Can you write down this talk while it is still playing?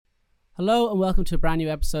Hello and welcome to a brand new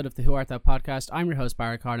episode of the Who Art Thou podcast. I'm your host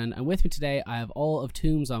Barry Carnan, and with me today I have all of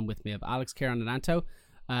TOOMS on with me. I have Alex, Kieran and Anto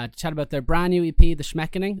to chat about their brand new EP, The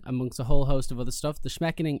Schmeckening, amongst a whole host of other stuff. The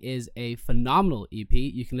Schmeckening is a phenomenal EP.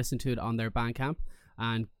 You can listen to it on their Bandcamp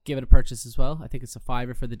and give it a purchase as well. I think it's a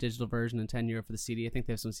 €5 for the digital version and €10 for the CD. I think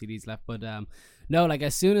they have some CDs left, but no, like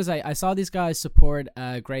as soon as I saw these guys support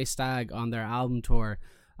Grey Stag on their album tour,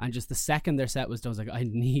 and just the second their set was done, I was like, I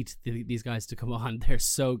need these guys to come on. They're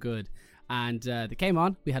so good. And they came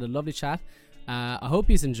on. We had a lovely chat. I hope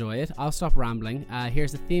you enjoy it. I'll stop rambling.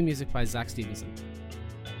 Here's the theme music by Zach Stevenson.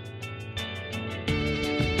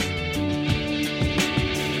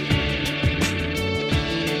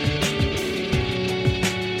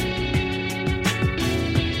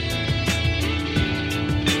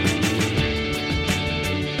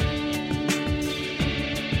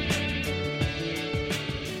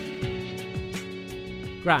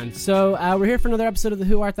 Grand. So we're here for another episode of the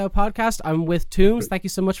Who Art Thou podcast. I'm with TOOMS. Thank you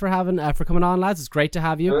so much for coming on, lads. It's great to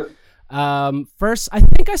have you. First, I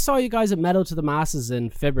think I saw you guys at Metal to the Masses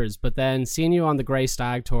in Fibbers, but then seeing you on the Grey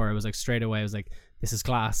Stag tour, it was like straight away. I was like, this is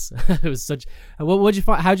class. It was such. How'd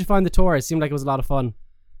you find the tour? It seemed like it was a lot of fun.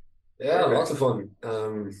 Yeah, lots of fun.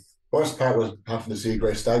 Worst part was having to see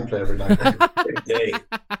Grey Stag play every night.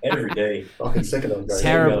 Every day. Fucking sick of them guys.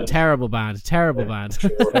 Terrible band.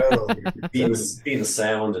 Being the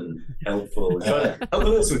sound and helpful.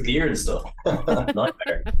 Helping us with gear and stuff.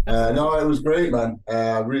 Nightmare. No, it was great, man.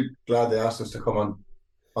 I'm really glad they asked us to come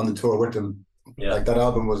on the tour with them. Yeah. Like that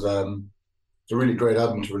album was it's a really great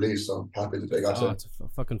album to release, so I'm happy that they got it. It's a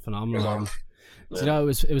fucking phenomenal album. Yeah. So, you know,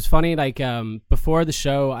 it was funny, like before the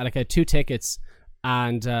show, I had 2 tickets.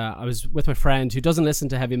 And I was with my friend who doesn't listen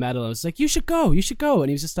to heavy metal. I was like, you should go. And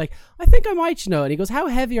he was just like, I think I might, And he goes, how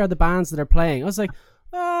heavy are the bands that are playing? I was like,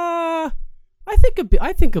 I think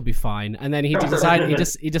it'll be fine. And then he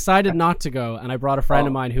decided not to go. And I brought a friend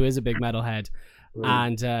of mine who is a big metalhead.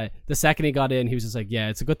 And the second he got in, he was just like, yeah,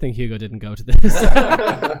 it's a good thing Hugo didn't go to this.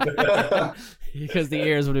 Because the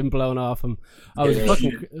ears would have been blown off him. Oh, it was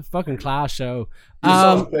a fucking class show. You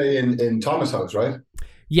saw him play in Thomas House, right?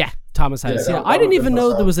 Yeah, Thomas House. Yeah, I didn't even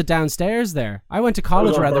know there was a downstairs there. I went to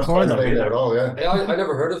college around the corner. I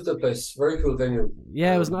never heard of the place. Very cool venue.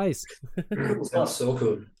 Yeah, it was nice. That's so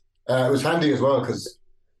cool. It was handy as well because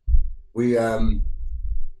we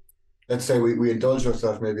let's say we indulged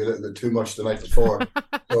ourselves maybe a little bit too much the night before.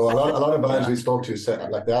 So a lot of bands we spoke to said,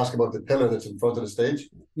 like, they ask about the pillar that's in front of the stage.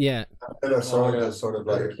 Yeah, that pillar served as sort of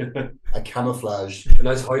like a camouflage, a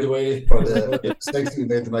nice hideaway for the mistakes we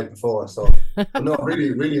made the night before. So no,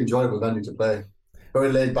 really enjoyable venue to play.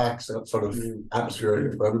 Very laid back sort of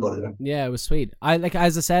atmosphere for everybody. Yeah, it was sweet.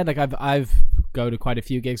 As I said, I've go to quite a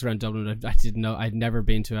few gigs around Dublin. I didn't know, I'd never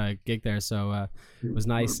been to a gig there, so it was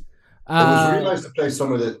nice. It was really nice to play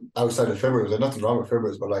some of it outside of Fibbers. There's nothing wrong with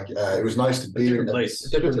Fibbers, but like it was nice to be in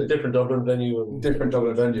a different Dublin venue. Different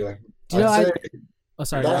Dublin venue. Like, sorry.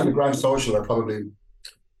 That and the Grand Social are probably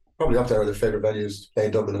up there with the favourite venues to play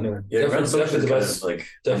in Dublin anyway. Yeah, definitely the best.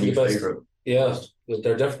 Definitely the best. Yeah,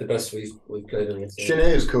 they're definitely the best we've played in.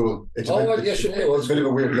 Shinee is cool. Shinee was a bit of a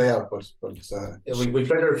weird layout, but it's yeah, we played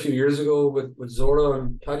there a few years ago with Zora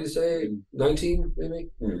on Paddy's Day 19 maybe.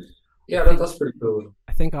 Yeah, that's pretty cool.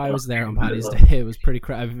 I think I was there on Paddy's Day. It was pretty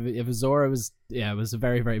it was Zora. It was a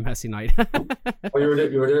very, very messy night. Oh, you were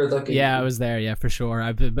there at that game? Yeah, I was there. Yeah, for sure. I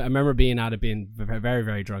remember being very,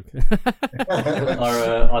 very drunk.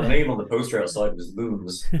 Our name on the poster outside was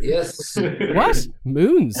Moons. Yes. What?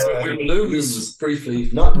 Moons? Moons, briefly.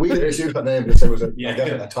 Not we didn't choose that name. It was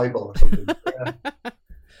a typo or something.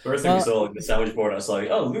 First thing we saw, like, the sandwich board outside.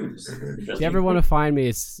 Oh, Moons. If you ever want to find me,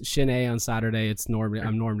 it's Shinee on Saturday.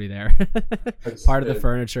 I'm normally there. Part of the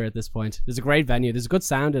furniture at this point. There's a great venue. There's a good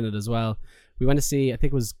sound in it as well. We went to see, I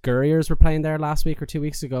think it was Gurriers were playing there last week or 2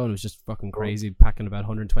 weeks ago, and it was just fucking crazy, packing about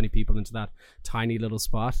 120 people into that tiny little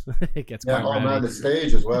spot. It gets quite rowdy. Man, the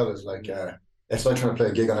stage as well is like it's like trying to play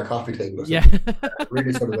a gig on a coffee table. Yeah.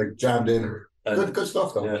 Really sort of like jammed in. Good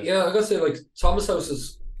stuff though. Yeah, I gotta say, like, Thomas House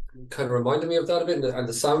is kind of reminded me of that a bit, and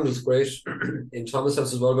the sound is great in Thomas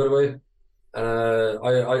House as well, by the way.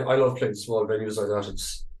 I love playing small venues like that.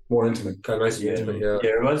 It's more intimate, kind of nice and intimate. Yeah,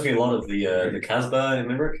 it reminds me a lot of the Casbah in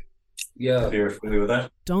Limerick. Yeah, if you're familiar with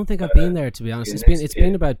that. Don't think I've been there, to be honest. It's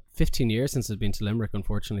been about 15 years since I've been to Limerick,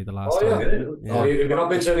 unfortunately, the last time. Yeah. Oh, you've not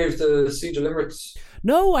been to any of the Siege of Limericks?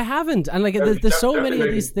 No, I haven't. And like, there's so many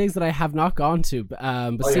of these things that I have not gone to.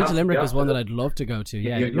 But Siege of Limerick is one that I'd love to go to.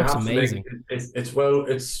 Yeah, it looks amazing. It's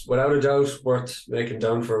without a doubt worth making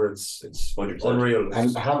down for. It's unreal.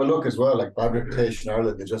 And have a look as well, like Bad Reputation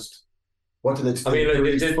Ireland. They just what did they? I mean, like,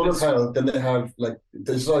 they did full of hell. Then they have like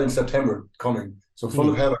this is all in September coming. So Full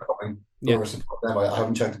of Hell are coming. Yeah. Over support them. I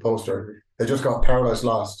haven't checked the poster. They just got Paradise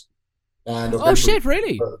Lost. And Oh shit!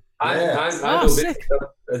 Really? I sick.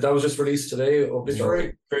 that was just released today.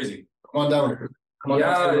 Obituary. Crazy. Come on down. Come on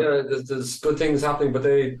down. Yeah. There's good things happening, but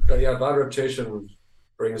Bad Reputation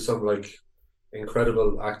brings some like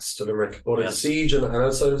incredible acts to Limerick, both at the Siege and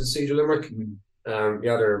outside of the Siege of Limerick.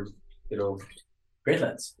 They're great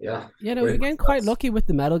lads. Yeah. Yeah, no, we're getting quite lucky with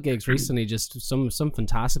the metal gigs recently. Just some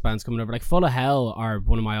fantastic bands coming over. Like Full of Hell are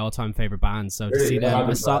one of my all-time favorite bands. So to see them,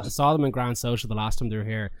 I saw them in Grand Social the last time they were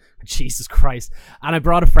here. Jesus Christ! And I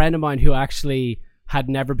brought a friend of mine who actually had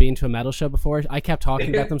never been to a metal show before. I kept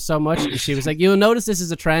talking about them so much, and she was like, "You'll notice this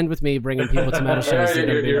is a trend with me bringing people to metal shows they've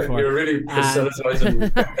never been before." You're really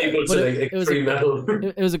proselytizing people to extreme metal.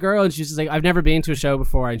 It was a girl, and she's just like, "I've never been to a show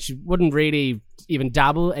before," and she wouldn't really even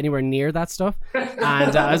dabble anywhere near that stuff. And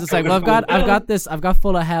I was just like, "Well, I've got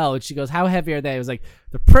Full of Hell." And she goes, "How heavy are they?" I was like,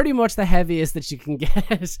 "They're pretty much the heaviest that you can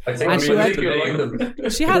get." I think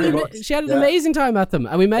she had an amazing time at them,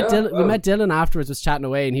 and we met Dylan afterwards, was chatting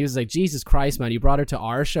away, and he was like, "Jesus Christ, man, you brought her to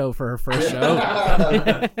our show for her first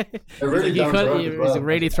show." He's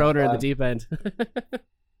really throwing her in the deep end.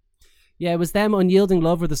 Yeah, it was them. Unyielding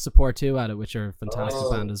Love were the support too at it, which are a fantastic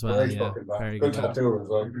band as well. Yeah, very good tattoo as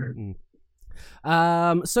well.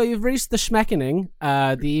 So you've reached the Schmeckening,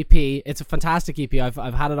 the EP. It's a fantastic EP. I've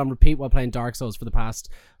had it on repeat while playing Dark Souls for the past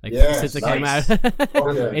since it came out.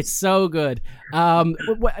 It's so good.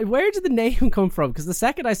 Where did the name come from? Because the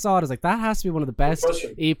second I saw it, I was like, that has to be one of the best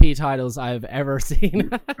EP titles I've ever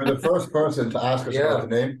seen. You're the first person to ask us about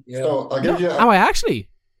the name. Yeah. So I'll give you. Am I actually?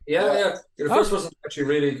 Yeah. You're the first person to actually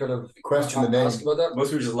really kind of question the name. Ask about that. Most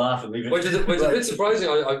people just laugh and leave it. Which is a bit surprising.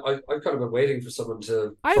 I've kind of been waiting for someone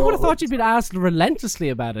to. I would have thought you'd been asked relentlessly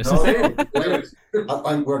about it.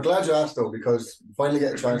 We're glad you asked though, because we finally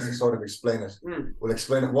get a chance to sort of explain it. We'll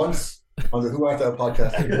explain it once on the Who Art Thou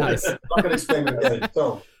podcast. Nice. I'm not going to explain it again.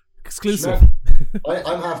 So exclusive.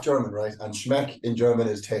 I'm half German, right? And Schmeck in German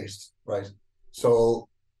is taste, right? So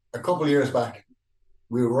a couple of years back,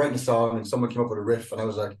 we were writing a song and someone came up with a riff, and I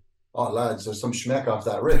was like, "Oh lads, there's some Schmeck off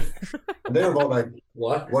that riff." And they were about like,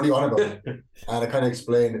 "What are you on about?" And I kind of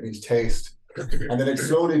explained it means taste. And then it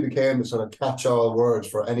slowly became the sort of catch-all word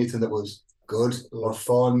for anything that was good or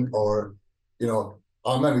fun, or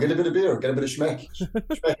oh man, we get a bit of beer, get a bit of Schmeck.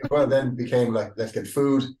 Schmeck as well then became like, let's get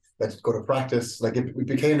food, let's go to practice. Like it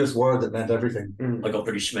became this word that meant everything. I got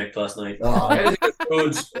pretty schmecked last night. Anything that's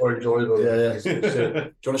good or enjoyable. Yeah. Do you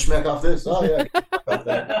want to Schmeck off this? Oh yeah.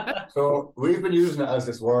 So we've been using it as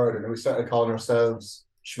this word, and then we started calling ourselves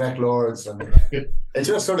Schmeck Lords, and it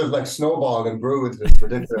just sort of like snowballed and grew into this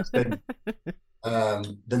ridiculous thing.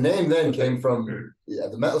 The name then came from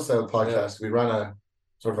the Metal Cell podcast. We ran a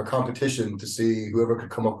sort of a competition to see whoever could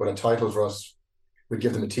come up with a title for us. We'd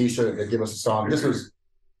give them a t-shirt and they'd give us a song. This was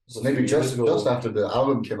maybe just after the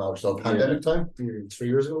album came out, so pandemic time. 3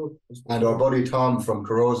 years ago. And our buddy Tom from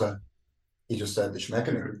Carosa, he just said the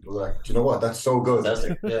Schmeckening. We were like, do you know what? That's so good.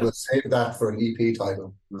 We'll save that for an EP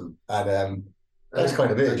title. And that's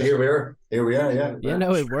kind of it. Here we are. Yeah. Yeah,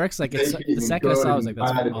 no, it works. Like it's the second I saw, I was like,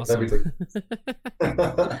 "That's awesome."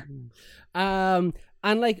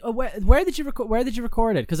 And like, where did you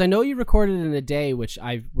record it? Because I know you recorded it in a day, which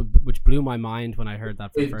blew my mind when I heard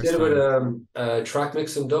that for the first time. We did it with a track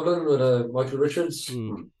mix in Dublin with Michael Richards.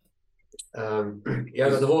 The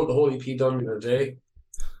whole EP done in a day.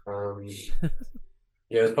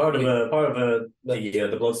 Yeah, it's part of the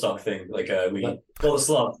Bloodstock thing. Like we got the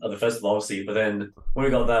slot at the festival, obviously, but then when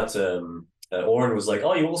we got that, Oren was like,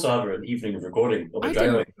 "Oh, you also have an evening of recording."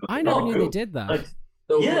 I never knew they did that. I'd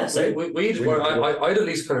at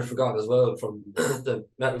least kind of forgotten as well from the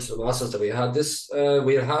Metal to the Masters that we had this.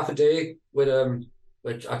 We had half a day with a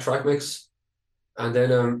track mix, and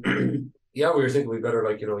then we were thinking we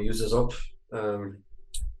better use this up,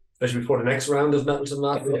 especially before the next round of Metal to the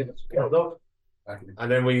Masters.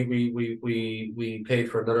 And then we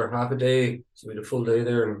paid for another half a day, so we had a full day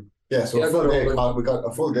there. And a full day. We got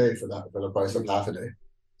a full day for the price of half a day.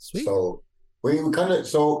 Sweet. So we kind of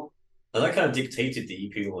And that kind of dictated the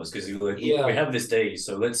EP almost, because we have this day,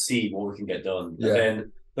 so let's see what we can get done. And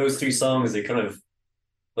then those 3 songs, they kind of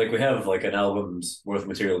we have an album's worth of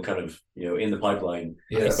material kind of in the pipeline.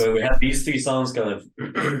 But we have these 3 songs kind of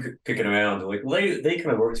kicking around. They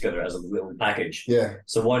kind of work together as a little package. Yeah.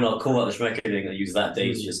 So why not call out the Schmeckening and use that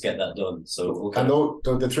day to just get that done? So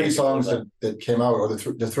the 3 songs that came out, or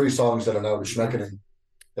the 3 songs that are now the Schmeckening,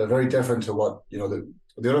 they're very different to what the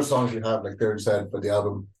other songs we have, like Kieran said, for the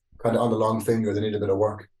album, kind of on the long finger, they need a bit of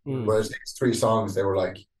work. Whereas these 3 songs, they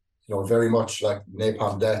were very much like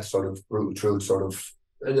Napalm Death, sort of Brutal Truth, sort of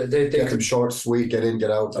And they get them short, sweet, get in,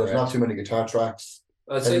 get out. There's not too many guitar tracks.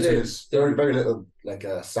 I'd say there's very little like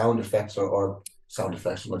sound effects or sound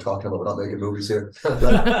effects. We're talking about. We're not making movies here.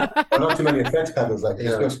 Like, not too many effects pedals. Like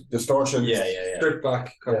it's just distortion. Stripped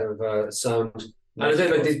back kind of sound. And I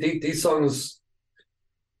think like these songs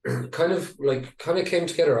kind of came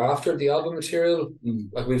together after the album material.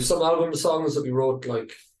 Like we've some album songs that we wrote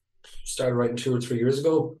like started writing 2 or 3 years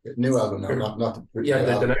ago. New album now, not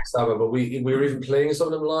the next album. But we were even playing some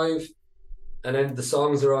of them live. And then the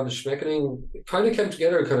songs that are on the Schmeckening kind of came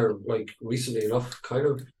together kind of like recently enough, kind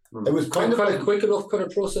of. It was kind of quick enough kind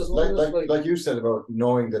of process. Like you said about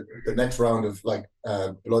knowing that the next round of like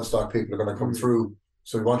Bloodstock people are going to come through.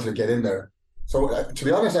 So we wanted to get in there. So to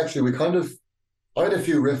be honest, actually, I had a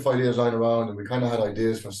few riff ideas lying around and we kind of had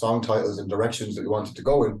ideas for song titles and directions that we wanted to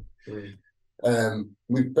go in.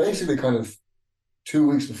 We basically kind of 2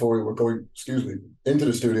 weeks before we were going, into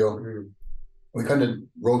the studio, we kind of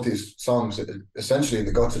wrote these songs essentially in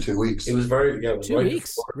the guts of 2 weeks. It was very 2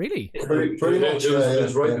 weeks, really? Pretty much. It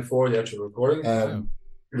was right before the actual recording.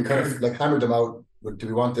 We kind of like hammered them out. Do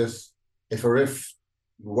we want this? If a riff,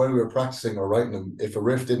 when we were practicing or writing them, if a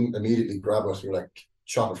riff didn't immediately grab us, we were like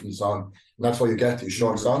chop it from the song. And that's why you get these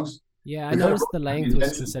short songs. Yeah, I noticed the length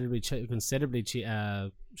was considerably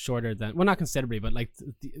shorter than, well, not considerably, but like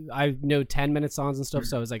I know 10-minute songs and stuff.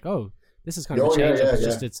 So I was like, oh, this is kind of a change.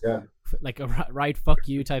 It's like a right fuck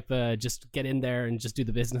you type of just get in there and just do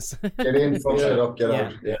the business. Get in, fuck it up, get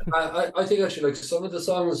out. Yeah. I think actually like some of the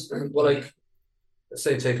songs, well, like let's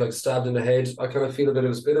say take like Stabbed in the Head, I kind of feel it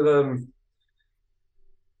was a bit of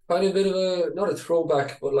not a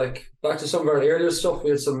throwback, but like back to some of our earlier stuff. We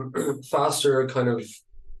had some faster kind of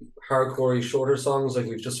hardcore shorter songs, like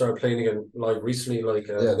we've just started playing again live recently, like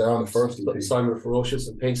they're on the first EP. Simon Ferocious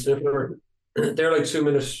and Paint Sniffler. They're like 2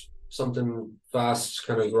 minutes something fast,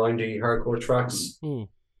 kind of grindy hardcore tracks.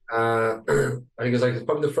 I think it's like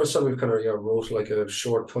probably the first time we've kind of wrote like a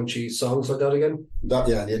short punchy songs like that again.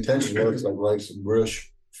 The intention was like write some rush,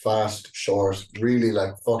 fast, short, really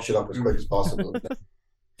like fuck shit up as quick as possible.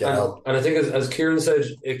 And I think as Kieran said,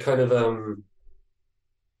 it kind of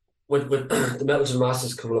with the Metal to the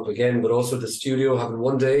Masses coming up again, but also the studio having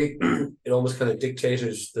one day, it almost kind of dictated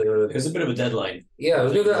it was a bit of a deadline. Yeah,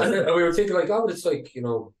 and we were thinking like, oh, it's like,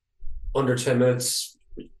 under 10 minutes,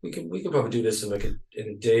 we can probably do this in a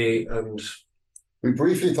day. And we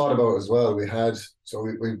briefly thought about it as well. We had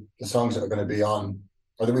the songs that are going to be on,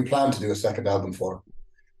 or that we plan to do a second album for,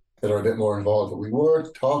 that are a bit more involved. But we were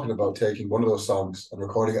talking about taking one of those songs and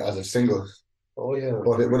recording it as a single. Oh yeah.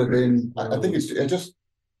 But it would have been, I think it just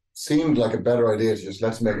seemed like a better idea to just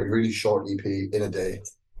let's make a really short EP in a day,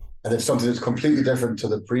 and it's something that's completely different to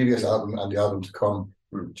the previous album and the album to come.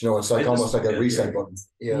 It's like almost like a reset button.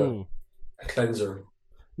 A cleanser.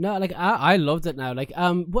 No, like I loved it now. Like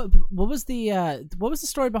what was the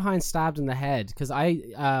story behind Stabbed in the Head? Because I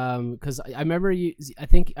remember I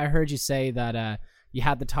think I heard you say that you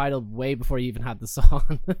had the title way before you even had the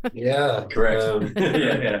song. Yeah, correct.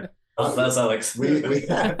 Yeah. That's Alex. We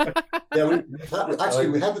had the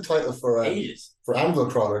title for Anvil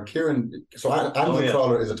Crawler. Kieran, so Anvil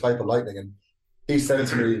Crawler is a type of lightning, and he said it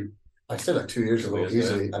to me, I said like 2 years ago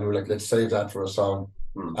easily, and we were like, let's save that for a song.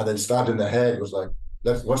 And then Stabbed in the Head was like,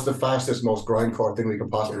 what's the fastest, most grindcore thing we can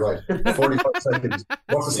possibly write? 45 seconds.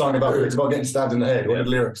 What's the song about? It's about getting stabbed in the head. What are the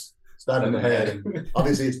lyrics? Stabbed in the head. And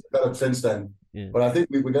obviously it's developed since then. Yeah. But I think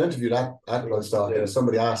we got interviewed at Bloodstock, and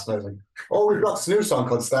somebody asked, and I was like, "Oh, we've got this new song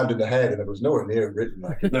called Stabbed in the Head," and it was nowhere near written.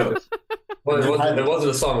 Like, no, well, it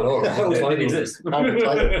wasn't a song at all. It didn't exist.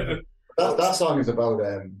 That song is about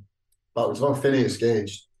Phineas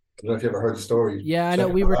Gage. I don't know if you ever heard the story. Yeah, I know.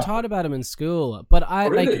 We were taught about him in school, but I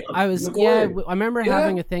remember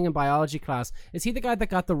having a thing in biology class. Is he the guy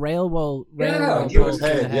that got the railroad? Yeah,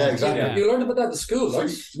 exactly. Yeah. You learned about that in school.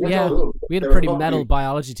 We had a pretty metal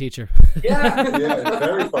biology teacher.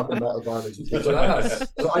 Very fucking metal biology teacher. So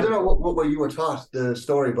I don't know what way you were taught the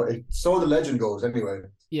story, but so the legend goes anyway.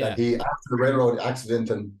 Yeah, he after the railroad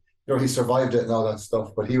accident and he survived it and all that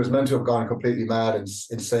stuff, but he was meant to have gone completely mad and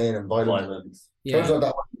insane and violent. Turns out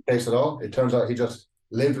that wasn't the case at all. It turns out he just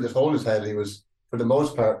lived with this hole in his head. He was, for the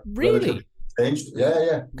most part, really changed.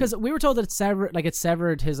 Yeah. Because we were told that it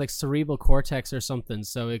severed his like cerebral cortex or something,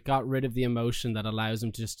 so it got rid of the emotion that allows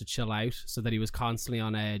him to chill out, so that he was constantly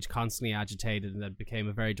on edge, constantly agitated, and then became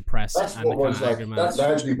a very depressed angry man.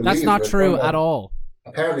 That's not true at all.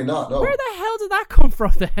 Apparently not. No. Where the hell did that come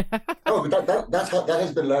from then? No, but that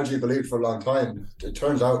has been largely believed for a long time. It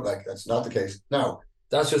turns out like that's not the case now.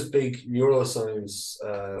 That's just big neuroscience.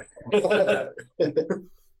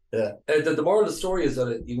 Yeah. The moral of the story is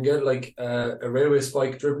that you can get like a railway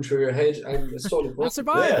spike driven through your head and it's totally I'll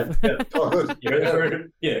survive. Yeah. Oh, good.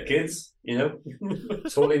 Kids,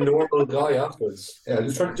 totally normal guy afterwards. Yeah,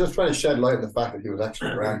 just trying to shed light on the fact that he was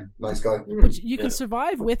actually a grand, nice guy. But you can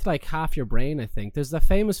survive with like half your brain, I think. There's the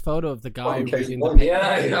famous photo of the guy reading the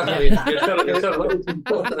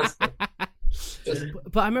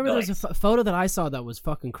But I remember there was a photo that I saw that was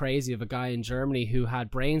fucking crazy of a guy in Germany who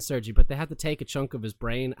had brain surgery, but they had to take a chunk of his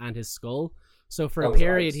brain and his skull. So for a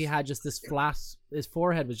period, he had just this flat. His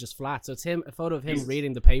forehead was just flat. So it's a photo of him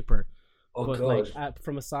reading the paper, but like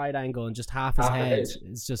from a side angle, and just half his head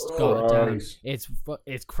is just got down.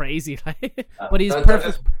 It's crazy, but he's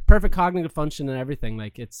perfect cognitive function and everything.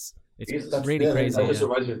 Like it's really crazy. That just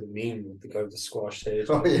reminds me of the meme with the guy with the squashed head.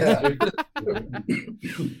 Oh yeah.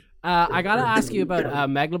 I gotta ask you about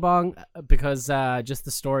Megalobong because just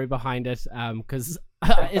the story behind it. Because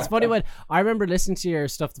it's funny when I remember listening to your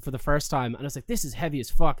stuff for the first time, and I was like, "This is heavy as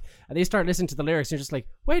fuck." And then you start listening to the lyrics, and you're just like,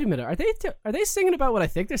 "Wait a minute, are they singing about what I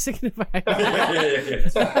think they're singing about?"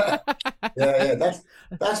 Yeah.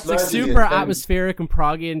 That's like super atmospheric and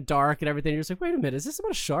proggy and dark and everything. You're just like, "Wait a minute, is this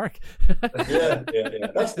about a shark?" yeah.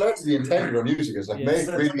 That's the intent of our music. Is like make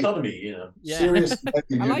really economy, serious heavy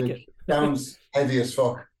music. I like it. Sounds heavy as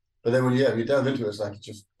fuck. But then when you delve into it, it's like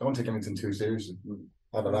just don't take anything too seriously.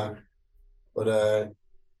 Have a laugh. But you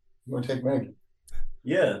want to take Meg?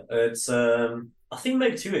 Yeah, it's I think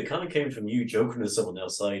Meg too. It kind of came from you joking with someone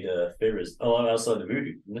outside outside the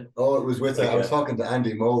movie, didn't it? Oh, it was with I was talking to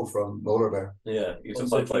Andy Moe from Molar Bear. Yeah, you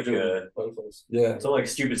talked about like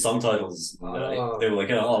stupid song titles. They were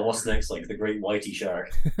like, "Oh, what's next?" Like the Great Whitey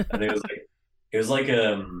Shark, and it was like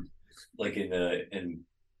in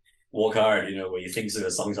Walk Hard, where you think of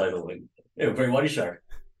a song title like, Great Whitey Shark.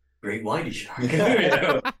 Great Whitey Shark.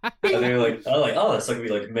 And they were like, that's not gonna be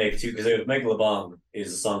like Meg too, because Megalobong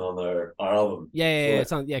is a song on our album.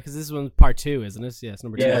 It's on, because this one's part 2, isn't it? Yeah, it's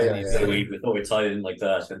number 2. So we thought we'd tie it in like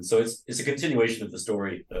that, and so it's a continuation of the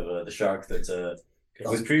story of the shark that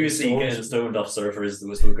was previously getting stoned off surfers that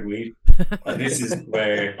were smoking weed, and this is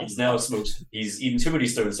where he's eaten too many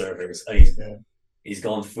stoned surfers, and he's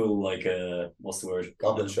gone full like what's the word?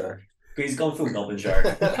 Goblin shark. He's gone full goblin shark.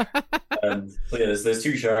 So there's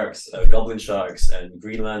 2 sharks, goblin sharks and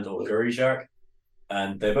Greenland or Gurry shark,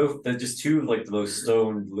 and they're just 2 of like the most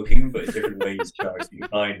stoned looking but different ways sharks you can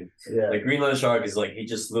find. Yeah. Like Greenland shark is like he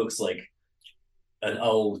just looks like an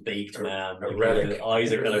old baked man. A relic. The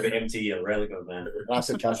eyes are kind of empty, a relic of a man.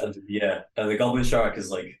 Massive casualty. Yeah, and the goblin shark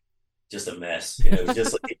is like just a mess.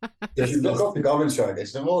 Just like if you look up the goblin shark,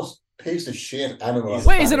 it's the most piece of shit animal.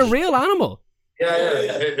 Wait, is it a real animal? Yeah.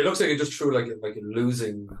 It looks like it just threw like a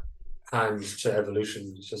losing hand to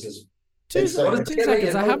evolution. It's just as 2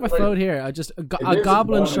 seconds. I have a phone here. A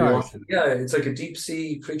goblin shark. Yeah, it's like a deep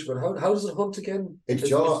sea creature. But how does it hunt again? Its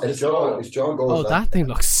jaw goes. Oh, that thing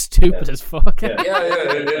looks stupid as fuck. Yeah.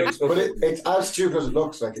 It looks but it's as stupid as it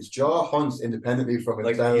looks. Like its jaw hunts independently from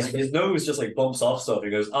its his nose just like bumps off stuff. He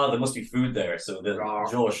goes, there must be food there, so the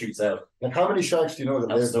jaw shoots out. Like how many sharks do you know that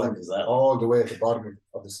live like all the way at the bottom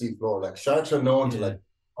of the sea floor? Like sharks are known to like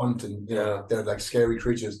hunt and they're like scary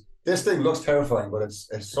creatures. This thing looks terrifying, but it's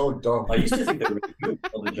so dumb. I used to think they were really good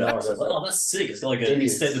on the jaw. I was like, that's sick. It's got like an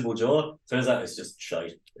extendable jaw. Turns out it's just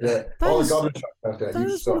shite. Yeah, all the goblin sharks out there. That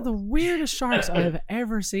is one of the weirdest sharks I have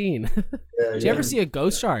ever seen. Did you ever see a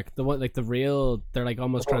ghost shark? The one like the real, they're like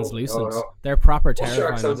almost translucent. No. They're proper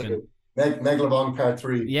terrifying looking. Megalobong Part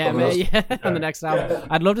 3. Yeah, on the next album.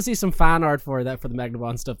 I'd love to see some fan art for the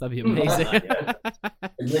Megalobong stuff. That'd be amazing. It'd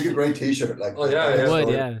make a great T-shirt. Like, it would,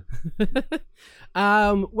 yeah.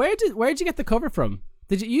 Where'd you get the cover from?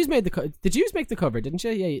 Did you make the cover? Didn't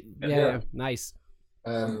you? Yeah. Nice.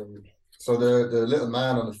 So the little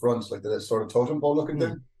man on the front, like the sort of totem pole looking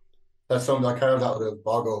thing, that's something I carved out with a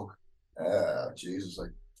bog oak. Jesus,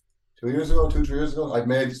 like 2 years ago, 2-3 years ago, I'd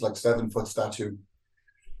made this like 7-foot statue.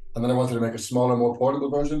 And then I wanted to make a smaller, more portable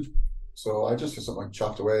version. So I just did something like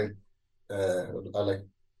chopped away. I like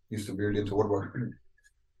used to be really into woodwork.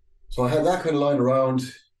 So I had that kind of lying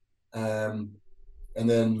around. And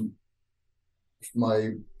then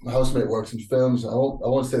my housemate works in films. I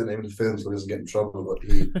won't say the name of the films so he doesn't get in trouble, but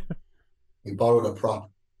he borrowed a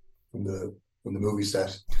prop from the movie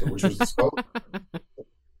set, which was the skull.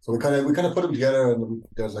 So we kind of put them together, and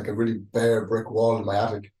there's like a really bare brick wall in my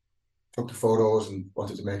attic. Took the photos and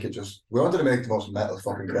wanted to make the most metal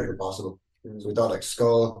fucking character possible. So we thought like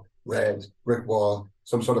skull, red, brick wall,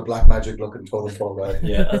 some sort of black magic looking total photo guy.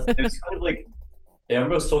 Yeah, it's kind of like, I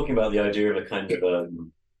remember us talking about the idea of a kind of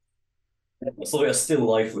it's like a still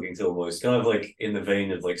life looking to almost, kind of like in the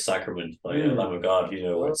vein of like Sacrament by Lamb of God,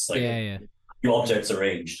 it's like few objects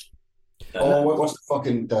arranged. What's the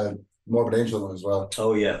fucking Morbid Angel one as well?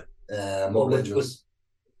 Oh yeah, Morbid Angel.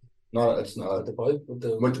 No, it's not the pipe with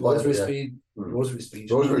the rosary speed. Rosary speed.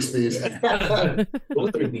 Rosary speed. It's that kind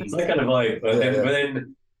of vibe. But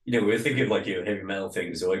then we're thinking of like heavy metal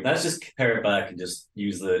things. So like let's just pare it back and just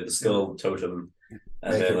use the skull totem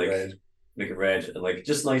and then like make it red and like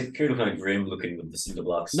just nice, kind of grim looking with the cinder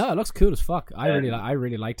blocks. No, it looks cool as fuck. I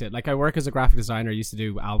really liked it. Like I work as a graphic designer. I used to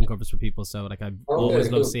do album covers for people, so like I always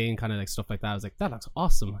love seeing kind of like stuff like that. I was like, that looks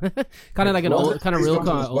awesome. Kind of like an old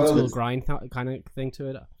school grind kind of thing to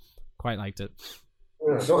it. Quite liked it.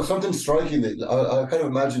 So something striking that I kind of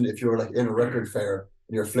imagine if you were like in a record fair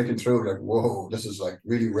and you're flicking through like, whoa, this is like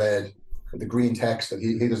really red with the green text, and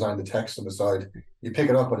he designed the text on the side. You pick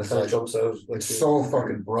it up and it's like jumps out. It's so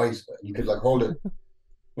fucking bright. You could like hold it.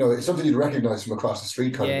 It's something you'd recognize from across the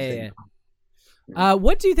street kind of thing. Yeah.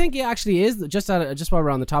 What do you think it actually is? Just while we're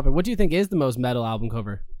on the topic, what do you think is the most metal album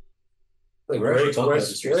cover? Great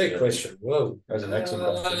question. Whoa, that's an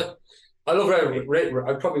excellent question. I love Rain.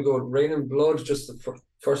 I'd probably go with Rain and Blood. Just the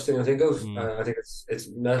first thing I think of. I think it's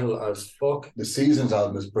metal as fuck. The Seasons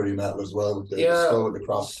album is pretty metal as well. With the skull with the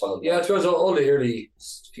cross. Yeah, it was all the early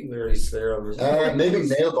Slayer albums. Maybe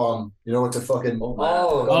Nail Bomb. With the fucking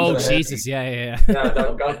Jesus, yeah.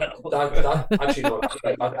 That actually no.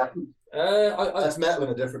 That's metal in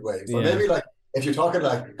a different way. But maybe like if you're talking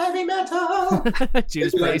like heavy metal,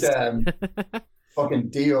 Judas Priest, fucking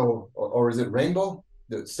Dio, or is it Rainbow?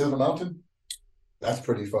 The Silver Mountain, that's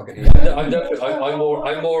pretty fucking. I'm more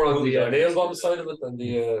on the Nail Bomb side of it than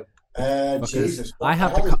the. Jesus, I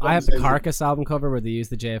have the Carcass album cover where they use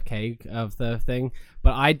the JFK of the thing,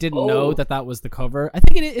 but I didn't know that was the cover. I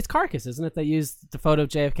think it's Carcass, isn't it? They used the photo of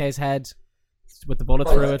JFK's head with the bullet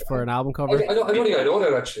through it for an album cover. I don't think I know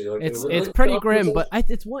that actually. Like, it's pretty grim, but I have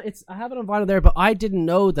it on vinyl there, but I didn't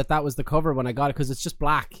know that was the cover when I got it because it's just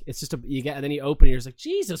black. It's just and then you open it, you're just like,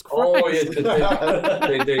 Jesus Christ. Oh yeah,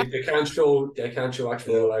 they can't show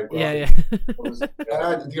actually like. Yeah.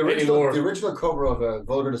 The original cover of a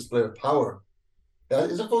Vulgar Display of Power.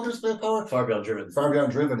 Is it Vulgar Display of Power? Far Beyond Driven.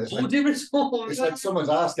 It's like, it's like someone's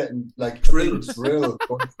ass getting like drilled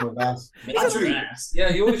from an ass. Actually, yeah,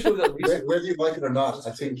 you always show that. Whether you like it or not,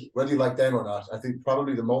 I think whether you like them or not, I think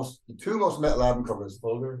probably the two most metal album covers.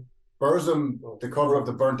 Vulgar. Burzum, the cover of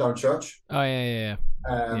the burnt down church. Oh yeah.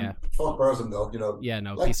 Fuck Burzum though, Yeah,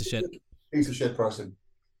 no, like, piece of shit. Piece of shit person.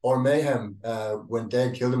 Or Mayhem, when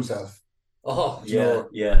Dead killed himself. Oh yeah.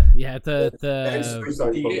 The that is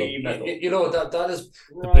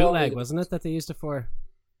the bootleg, wasn't it, that they used it for?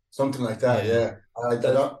 Something like that, yeah. That's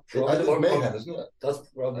Mayhem, isn't it? That's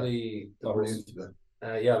probably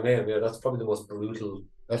Mayhem. Yeah, that's probably the most brutal.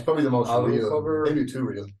 That's probably the most real cover. Maybe too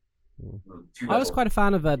real. I was quite a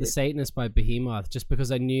fan of The Satanist by Behemoth, just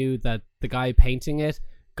because I knew that the guy painting it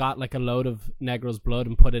got like a load of Negro's blood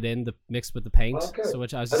and put it in mixed with the paint. Okay. So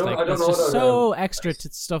which I was just it's just so extra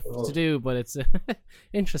stuff to do, but it's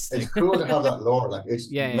interesting. It's cool to have that lore. Like it's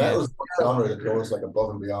metal's genre that goes like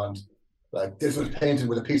above and beyond. Like this was painted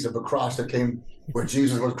with a piece of a cross that came where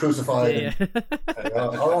Jesus was crucified.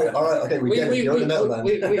 All right, okay, we get it. You're the metal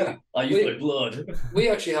man. I use my blood. We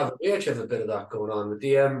actually have a bit of that going on with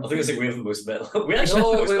the. I think we have the most metal. We actually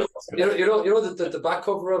you know the back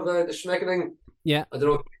cover of the Schmeckening. Yeah, I don't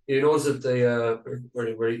know. You notice that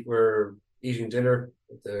we're eating dinner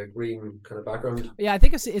with the green kind of background. Yeah, I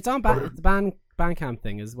think it's on the Bandcamp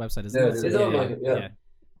thing. Is the website, isn't it? Yeah.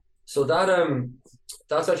 So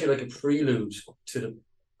that's actually like a prelude to the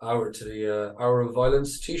Hour of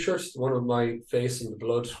Violence T-shirt. One of my face and the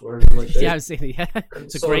blood wearing my face. Yeah, I've seen it. Yeah,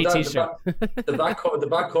 it's a great T-shirt. The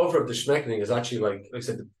back cover of the Schmeckening is actually like I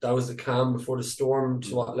said, that was the calm before the storm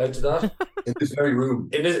to what led to that. In this very room.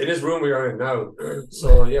 In this room we are in now.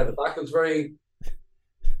 So yeah, the back looks very.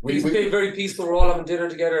 We very peaceful. We're all having dinner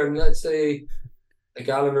together, and let's say a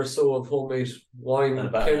gallon or so of homemade wine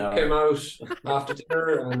came out after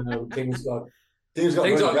dinner, and things got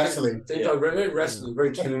very wrestling,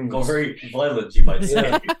 very tuned. Got very violent, you might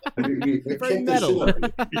say. Very metal.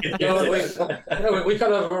 We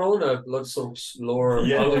kind of have our own blood-soaked lore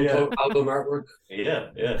album artwork.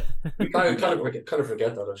 Yeah. We kind of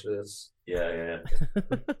forget that actually. Yeah.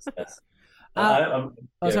 I'm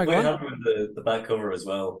quite happy with the back cover as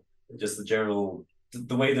well. Just the general,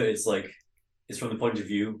 the way that it's like, it's from the point of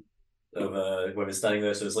view of when it's standing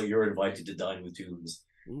there. So it's like you're invited to dine with TOOMS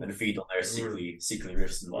and feed on their secretly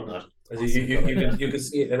riffs and whatnot. You can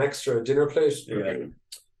see an extra dinner plate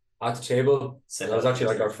at the table. That was actually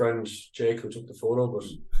like our friend Jake who took the photo, but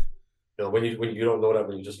when you don't know that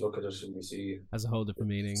when you just look at it and you see has a whole different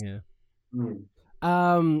meaning. Yeah.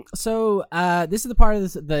 So this is the part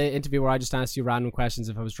of the interview where I just asked you random questions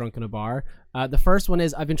if I was drunk in a bar. The first one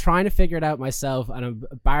is, I've been trying to figure it out myself, and I'm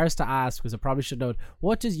embarrassed to ask because I probably should know it.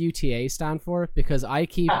 What does UTA stand for? Because I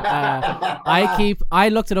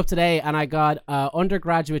looked it up today, and I got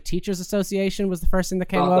Undergraduate Teachers Association was the first thing that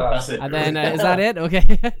came up. That's it. And then is that it?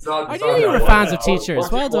 Okay. I knew you were fans of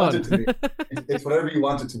teachers. Well done. It's whatever you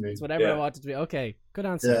want it to be. It's whatever I want it to be. Okay, good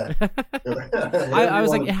answer. Yeah. I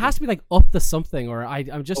was like, it has to be like up the something, or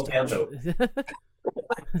I'm just. The answer.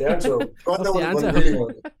 I'll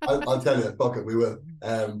tell you. Fuck it, we will.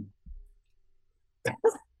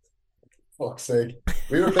 Fuck's sake.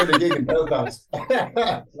 We were playing a gig in Belfast. I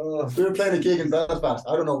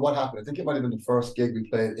don't know what happened. I think it might have been the first gig we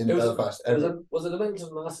played in Belfast. Was it a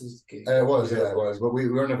Mental Masses gig? It was. But we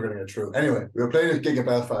were never going to get through. Anyway, we were playing a gig in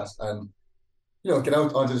Belfast, and get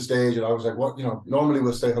out onto the stage, and I was like, what? Normally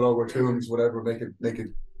we'll say hello, we're TOOMS, whatever, make a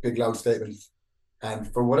big loud statement. And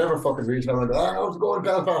for whatever fucking reason, I went, I was going to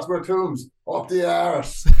Belfast, we're TOOMS, up the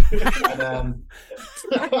arse. And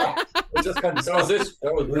it just kind of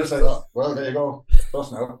we're just like, oh, well, there you go.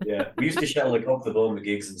 Us now. Yeah, we used to shout like up the bum at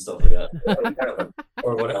gigs and stuff like that.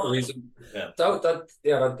 Or whatever reason. Yeah. That's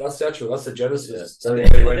the actual, that's the genesis. Yeah.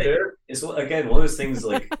 Right there. It's again one of those things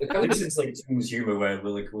like it's like TOOMS humor where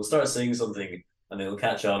we'll start saying something and it'll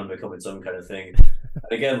catch on and become its own kind of thing.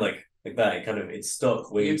 And again, like that, it's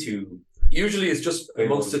stuck way too. Usually it's just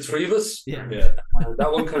amongst the three of us. Yeah. And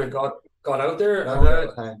that one kind of got out there,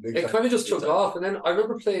 and it kind of just took off. And then I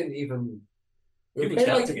remember playing even. We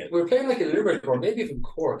were playing like in Limerick or maybe even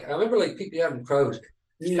Cork. I remember like people out in the crowd.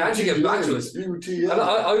 Can't you get back to us? And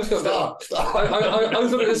I was going, stop. I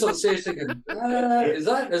was looking at this on stage thinking, is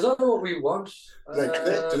that what we want?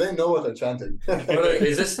 Do they know what they're chanting?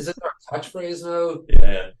 Is this our catchphrase now?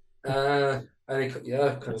 Yeah. And it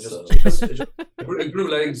kind of just it grew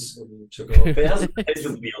legs and took off. But it has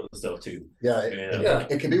potential to be other stuff too. Yeah.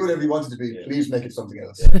 It can be whatever you want it to be. Yeah. Please make it something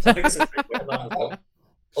else.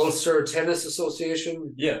 Ulster Tennis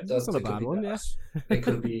Association. Yeah, that's not a bad one. Yeah, it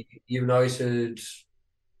could be United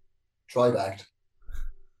Tribe Act.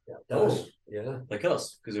 Yeah, like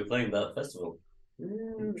us because we're playing that festival.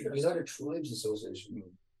 United Tribes Association.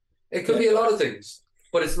 It could be a lot of things.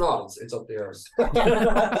 But it's not. It's up the arse.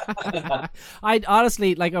 I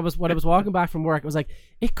honestly, when I was walking back from work, I was like,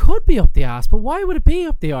 it could be up the arse, but why would it be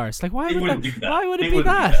up the arse? Like, why would it be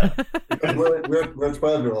that? We're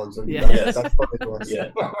 12-year-olds. Yes. That's what it was.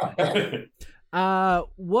 Yeah.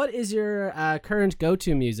 What is your current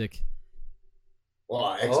go-to music?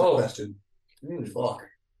 Wow, excellent question. Fuck.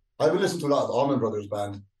 I've been listening to a lot of Allman Brothers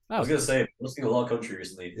Band. I was gonna say, I'm listening to a lot of country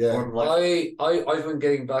recently. Yeah, I've been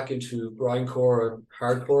getting back into grindcore and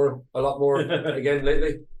hardcore a lot more again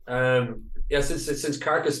lately. Since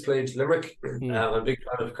Carcass played Limerick, I'm a big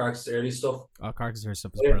fan of Carcass' early stuff. Oh, Carcass'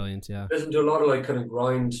 stuff is brilliant. Yeah, listen to a lot of like kind of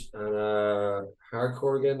grind and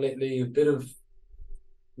hardcore again lately. I'm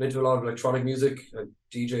into a lot of electronic music and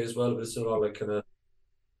DJ as well, but it's a lot of like kind of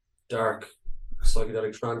dark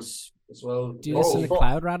psychedelic trance as well. Do you listen to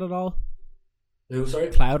Cloud Rat at all? Who, sorry?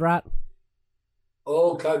 Cloud Rat?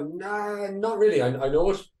 Oh, nah, not really. I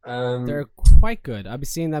know it. They're quite good. I'll be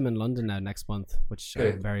seeing them in London now next month, which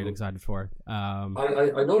I'm very excited for. I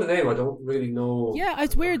know the name. I don't really know. Yeah,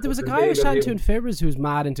 it's weird. There was a guy I was chatting to in Fibbers who's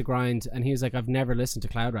mad into grind, and he was like, I've never listened to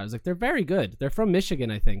Cloud Rat. I was like, they're very good. They're from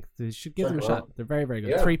Michigan, I think. They should give them a shot. They're very, very good.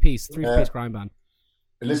 Yeah. Three-piece grind band.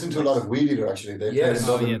 I listened to a lot of Weed Eater, actually. They're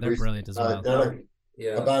brilliant as well. They're like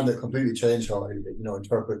a band that completely changed how I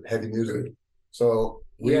interpret heavy music. So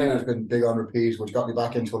Weed Eater's been big on repeat, which got me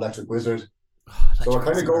back into Electric Wizard. So I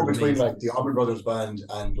kind of go between like the Allman Brothers Band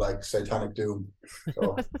and like Satanic Doom.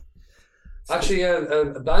 So. Actually,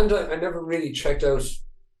 a band I never really checked out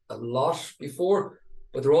a lot before,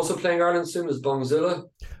 but they're also playing Ireland soon, is Bongzilla.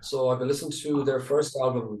 So I've been listening to their first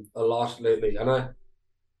album a lot lately, and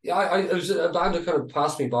it was a band that kind of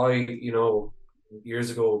passed me by,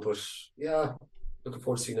 years ago. But yeah, looking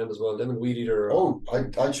forward to seeing them as well. Them and Weed Eater.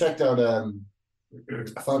 I checked out.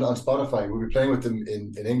 I found it on Spotify. We were playing with them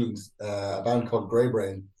in England. A band called Grey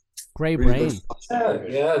Brain. Grey Brain.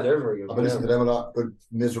 Yeah, they're very good. I've been listening to them a lot. Good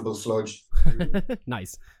miserable sludge.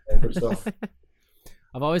 Nice. Good stuff.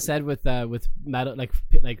 I've always said with metal, like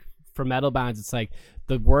for metal bands, it's like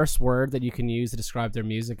the worst word that you can use to describe their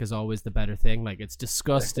music is always the better thing. Like, it's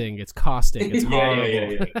disgusting, it's caustic, it's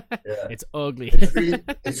horrible, it's ugly.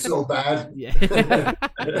 It's so bad. Yeah.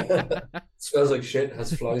 Smells like shit.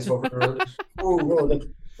 Has flies hovering around it.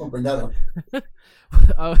 Don't bring that up.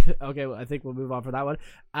 Oh, okay. Well, I think we'll move on for that one.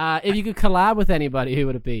 If you could collab with anybody, who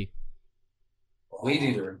would it be? Weed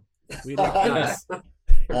Eater. Nice.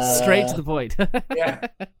 Straight to the point. Yeah.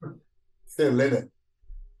 Phil Lynott.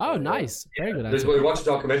 Oh, nice. Very good answer. We watched a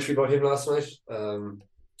documentary about him last night.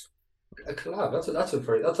 A collab.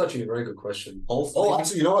 That's actually a very good question. Oh,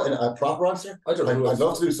 actually, you know what? A proper answer. I don't know. I'd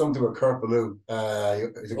love to do something with Kurt Ballou.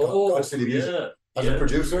 He's a God City Music. As a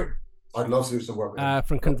producer, I'd love to do some work with him.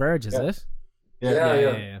 From Converge, is it?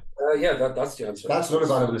 Yeah. That's the answer. That's another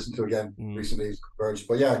band I've listened to again recently. Is Converge,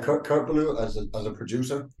 but yeah, Kurt Ballou as a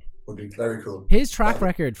producer would be very cool. His track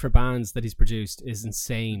record for bands that he's produced is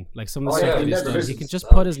insane. Like some of the stuff that he's done, he can just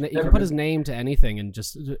put his name to anything and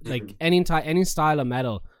just like any style of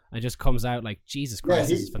metal. It just comes out like Jesus Christ.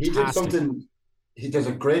 This is fantastic. He did something. He does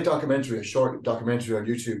a great documentary, a short documentary on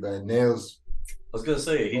YouTube. Nails. I was gonna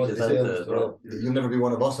say he did that. You'll Never Be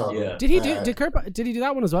One of Us album. Yeah. Did he do? Did he do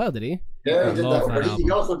that one as well? Did he? Yeah, he did that one. But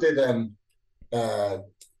he also did 2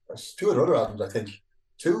 other albums, I think.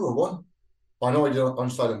 2 or 1. I know he did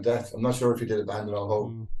Unsilent Death. I'm not sure if he did Abandon All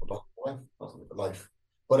Hope. Life.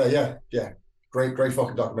 But yeah. Great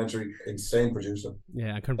fucking documentary. Insane producer.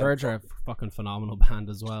 Yeah, Converge are a fucking phenomenal band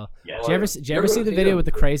as well. Yeah. Did you ever see the video with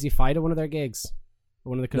the crazy fight at one of their gigs?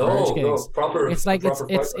 One of the Converge gigs. It's like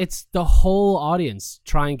it's the whole audience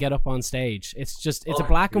try and get up on stage. It's a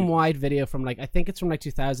black and white video from I think it's from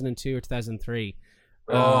 2002 or 2003.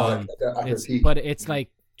 But it's like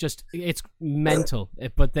it's mental.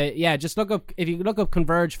 Just look up, if you look up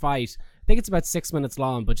Converge fight. I think it's about 6 minutes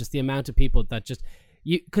long, but just the amount of people that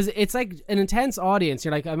because it's like an intense audience.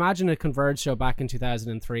 You're like, imagine a Converge show back in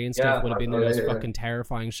 2003 and stuff would have been the most fucking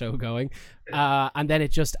terrifying show going. And then it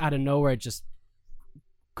just out of nowhere just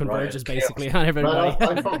converges basically on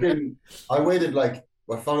everybody. I waited I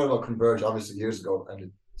found out about Converge obviously years ago, and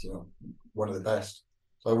it's one of the best.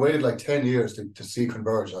 So I waited 10 years to see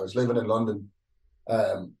Converge. I was living in London.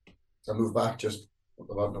 I moved back just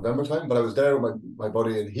about November time, but I was there with my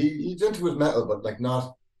buddy, and he's into his metal, but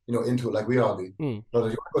not into it like we all be. But I was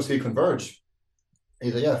like, you want to go see Converge?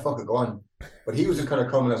 He's like, yeah, fuck it, go on. But he was just kind of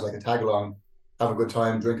coming as a tag along, have a good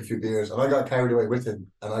time, drink a few beers, and I got carried away with him,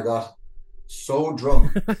 and I got so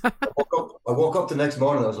drunk. I woke up the next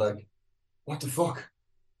morning. I was like, "What the fuck?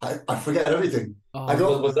 I forget everything."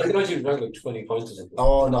 Was that night you drank 20 pints or something?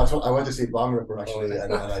 Oh no, I went to see Bong Ripper actually,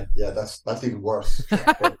 and that's even worse.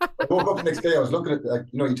 But I woke up the next day. I was looking at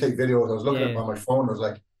you take videos. I was looking at it on my phone. I was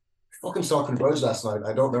like, I fucking saw Converge last night.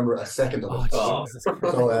 I don't remember a second of it. So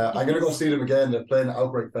I'm gonna go see them again. They're playing the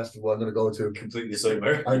Outbreak Festival. I'm gonna go to completely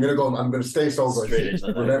sober. I'm gonna stay sober.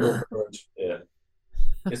 Remember Converge. Yeah.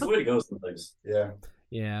 It's the way it goes sometimes.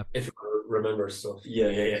 Yeah. If you remember stuff.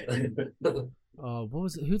 Yeah. What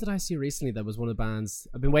was it? Who did I see recently that was one of the bands?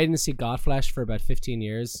 I've been waiting to see Godflesh for about 15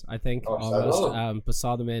 years, I think, almost. But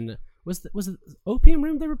saw them in was it Opium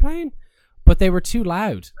Room they were playing? But they were too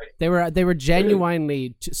loud. They were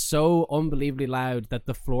genuinely so unbelievably loud that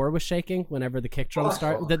the floor was shaking whenever the kick drum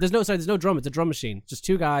started. There's no drum. It's a drum machine. Just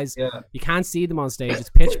 2 guys. Yeah. You can't see them on stage.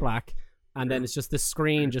 It's pitch black. And then it's just the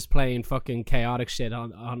screen just playing fucking chaotic shit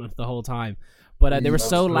on it the whole time. But they were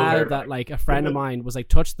so loud that a friend of mine was like,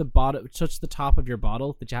 touch the top of your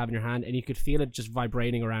bottle that you have in your hand, and you could feel it just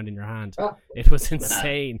vibrating around in your hand. It was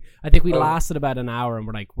insane. I think we lasted about an hour, and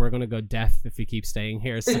we're like, we're gonna go deaf if we keep staying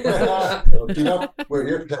here. So. Do you know where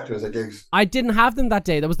ear protectors at gigs? I didn't have them that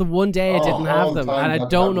day. That was the one day I didn't have them, and I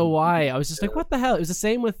don't know why. I was just like, what the hell? It was the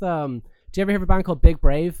same with do you ever hear of a band called Big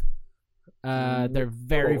Brave? They're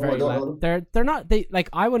very loud. They're not.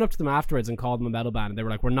 I went up to them afterwards and called them a metal band, and they were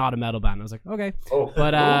like, "We're not a metal band." I was like, "Okay,"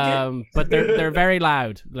 but they're very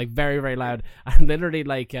loud, very very loud, and literally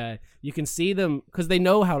you can see them because they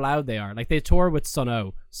know how loud they are. They tour with Sun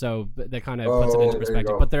O, so they kind of puts it into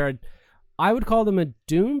perspective. But I would call them a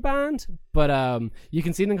doom band, but you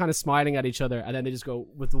can see them kind of smiling at each other, and then they just go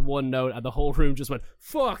with one note, and the whole room just went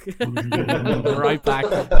fuck right back.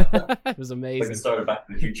 It was amazing. Like it started Back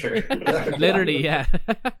in the Future. Literally, yeah.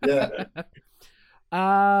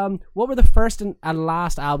 What were the first and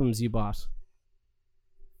last albums you bought?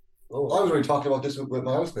 I was already talking about this with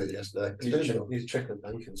my housemate yesterday. He's checking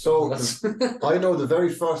banking. So I know the very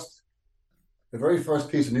first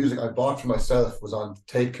piece of music I bought for myself was on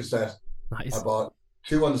tape cassette. Nice. I bought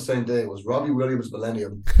 2 on the same day. It was Robbie Williams'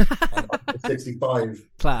 Millennium and 65.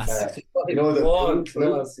 Class. The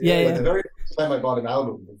very first time I bought an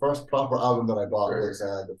album, the first proper album that I bought was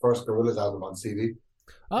the first Gorillaz album on CD.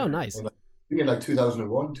 Oh, nice. In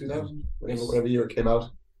 2001, 2000, whatever year it came out.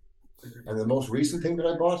 And the most recent thing that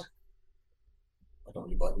I bought, I don't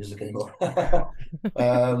really buy music anymore. I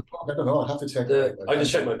don't know. I'll have to check. I just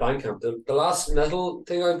checked my bank account. The last metal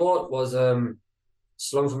thing I bought was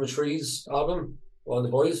Slung from the Trees album, One of the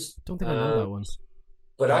Boys. Don't think I know that one.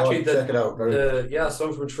 But actually, check it out.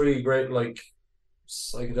 Slung from a Tree, great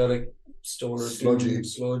psychedelic stoner Sludgy.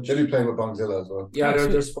 sludge. They'll be playing with Bongzilla as well. Yeah,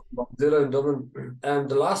 there's Bongzilla in Dublin.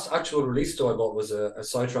 The last actual release though I bought was a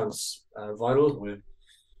Psytrance vinyl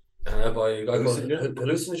by a guy called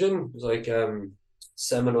Hallucinogen. It was like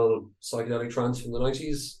seminal psychedelic trance from the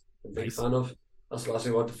 90s. I'm a big fan of. That's the last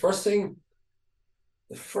thing I bought. The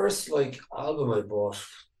first like album I bought.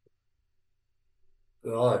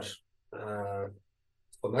 God. Go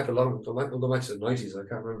back to the 90s. I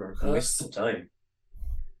can't remember. Waste some time.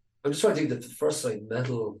 I'm just trying to think that the first like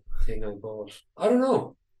metal thing I bought. I don't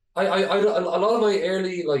know. I a lot of my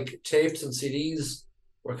early like tapes and CDs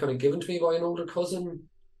were kind of given to me by an older cousin.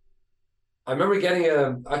 I remember getting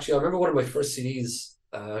I remember one of my first CDs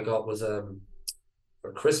I got was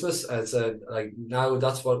for Christmas. It's like now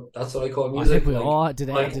that's what I call music. I think we all did.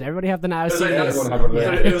 Did everybody have the now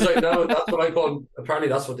CDs? It was like now that's what I call. Apparently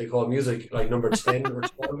that's what they call music, like number 10 or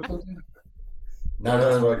 12 or something. No,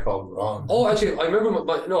 that's what I call wrong. Oh, actually, I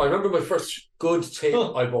remember my first good tape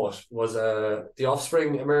I bought was The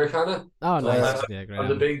Offspring Americana. Oh, nice. Yeah, great. I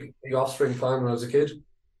was a big Offspring fan when I was a kid.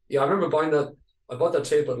 Yeah, I remember buying that. I bought that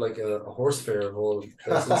tape at like a horse fair of all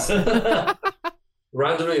places.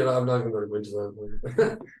 Randomly, and I'm not even going to go into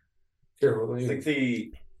that. Here, what I think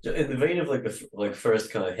in the vein of like the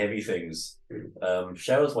first kind of heavy things,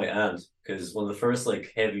 shout out to my aunt, because one of the first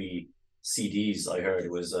like heavy CDs I heard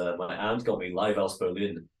was my aunt got me Live House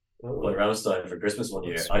Berlin by Rammstein for Christmas one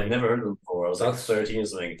year. I'd never heard of them before. I was like 13 or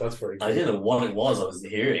something. That's very cool. I didn't know what it was I was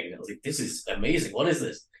hearing. I was like, this is amazing. What is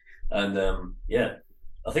this? And yeah,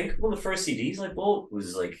 I think one of the first CDs I bought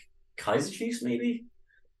was like Kaiser Chiefs, maybe.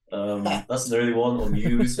 That's an early one, or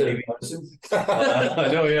Muse, maybe. I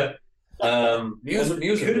know, yeah. Muse.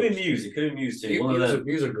 It could have been Muse. It could have been Muse too. One of the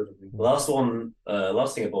music good. last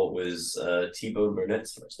thing I bought was T-Bone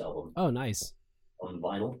Burnett's first album. Oh, nice. On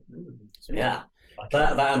vinyl. Yeah.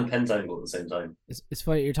 That and Pentangle at the same time. It's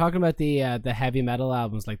funny you're talking about the heavy metal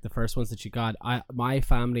albums, like the first ones that you got. My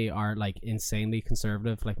family are like insanely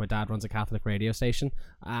conservative. Like my dad runs a Catholic radio station,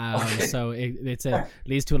 so it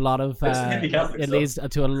leads to a lot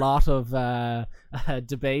of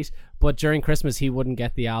debate. But during Christmas, he wouldn't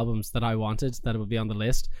get the albums that I wanted that would be on the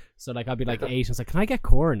list. So like I'd be like 8, and it's like, can I get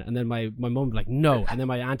Korn? And then my mum would be like, no. And then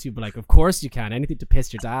my auntie would be like, of course you can. Anything to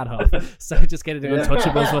piss your dad off. So just get it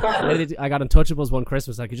Untouchables. I got Untouchables one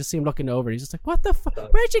Christmas. I could just see him looking over. He's just like, what the fuck?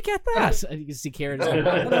 Where'd you get that? And you can see Kieran just like,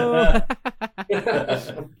 hello.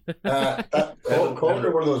 Korn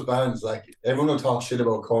are one of those bands, like everyone will talk shit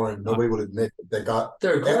about Korn. Nobody will admit that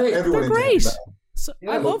they're great. Everyone they're great. So,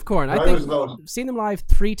 I love Korn. I've seen them live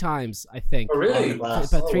 3 times, I think. Oh, really?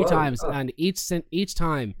 About 3 times. And each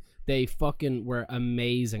time they fucking were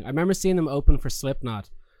amazing. I remember seeing them open for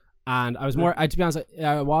Slipknot. And I was to be honest,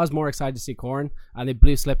 I was more excited to see Korn, and they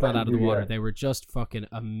blew Slipknot out of the water. They were just fucking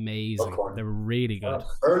amazing. They were really good.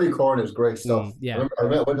 Early Korn is great stuff. Yeah. I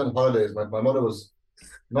went on holidays. My mother was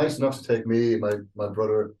nice enough to take me, my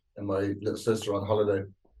brother, and my little sister on holiday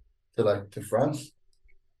to France.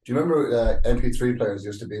 Do you remember MP3 players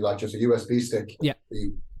used to be like just a USB stick? Yeah.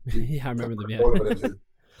 Yeah, I remember them. Yeah.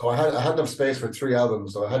 So I had enough space for 3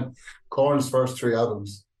 albums. So I had Korn's first 3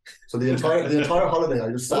 albums. So the entire holiday I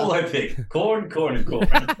just sat. All I pick Korn. I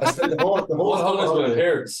spent the whole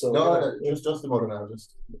holiday. So no, just the mother now.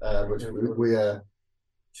 Just which we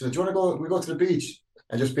she said, do you want to go? We go to the beach.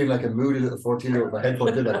 And just being like a moody little 14-year-old with my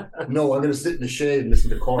headphones in, like, no, I'm going to sit in the shade and listen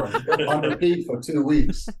to Korn on repeat for 2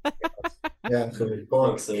 weeks. Yeah, so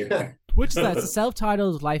Korn. Which is that? It's a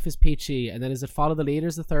self-titled Life is Peachy, and then is it Follow the Leader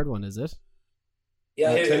is the third one, is it?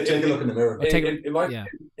 Yeah, take a look in the mirror.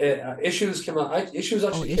 Issues came out. Issues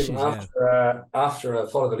actually came after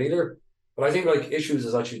Follow the Leader, but I think like Issues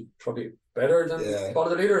is actually probably better than Follow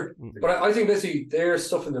the Leader. But I think basically their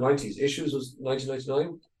stuff in the 90s. Issues was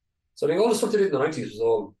 1999. So I think all the stuff they did in the 90s was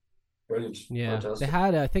all brilliant. Yeah, fantastic. They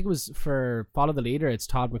had, I think it was for Follow the Leader, it's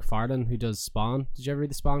Todd McFarlane who does Spawn. Did you ever read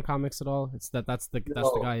the Spawn comics at all? That's the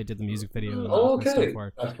guy who did the music video. And okay.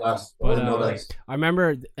 That's class. But I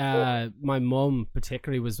remember my mum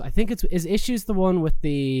particularly was, I think is Issues the one with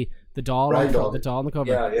the doll on the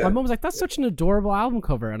cover. Yeah. My mum was like, that's such an adorable album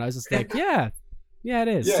cover, and I was just like, yeah, it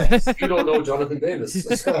is. Yes, you don't know Jonathan Davis.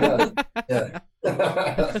 Yeah.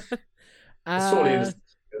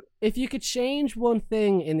 If you could change one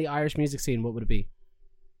thing in the Irish music scene, what would it be?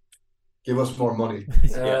 Give us more money.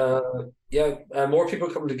 More people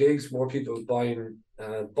coming to gigs, more people buying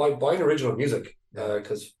original music.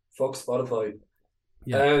 Because fuck Spotify.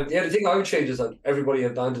 The thing I would change is that everybody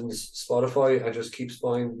abandons Spotify and just keeps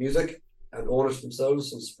buying music and own it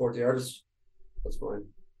themselves and support the artists. That's mine.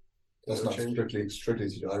 That's not strictly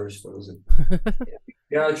to the Irish, though, is it?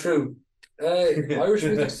 Yeah, true. Irish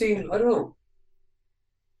music scene, I don't know.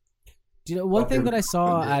 Do you know one thing that I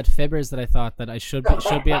saw at Fibbers that I thought that I should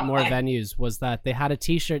be at more venues was that they had a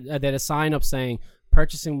T-shirt, they had a sign up saying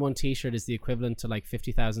purchasing one T-shirt is the equivalent to like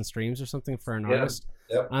 50,000 streams or something for an artist.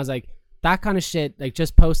 Yep. And I was like, that kind of shit, like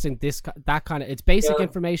just posting that kind of, it's basic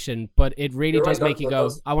information, but it really does make you go,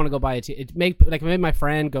 I want to go buy a T-shirt. It made my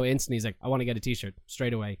friend go instantly. He's like, I want to get a T-shirt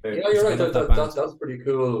straight away. Yeah, you're right. That's pretty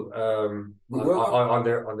cool. On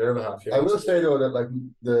their behalf. Yeah. I will say though that like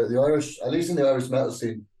the Irish, at least in the Irish metal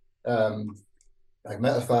scene, like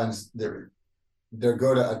metal fans, they're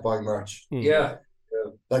good at buying merch. Yeah.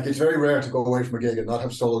 Like it's very rare to go away from a gig and not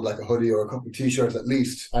have sold like a hoodie or a couple of T-shirts at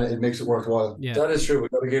least, and it makes it worthwhile. Yeah, that is true. We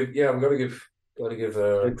got to give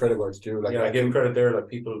credit where it's due. Like, I give credit there. Like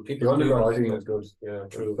people the underground scene is good. Yeah,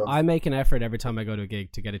 true. I make an effort every time I go to a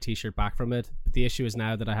gig to get a T-shirt back from it. But the issue is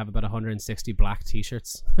now that I have about 160 black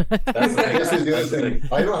T-shirts. This is the other thing.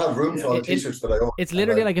 I don't have room for all the T-shirts that I own. It's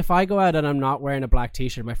literally like if I go out and I'm not wearing a black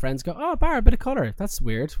T-shirt, my friends go, "Oh, Bar, a bit of color. That's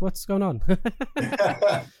weird. What's going on?"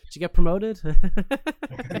 Did you get promoted?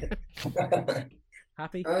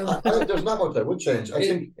 Happy? There's not much that would change. I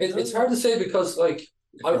think it's hard to say because like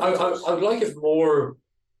I'd like it more.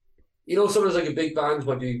 You know, sometimes like a big band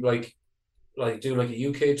might be like doing like a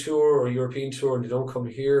UK tour or a European tour and they don't come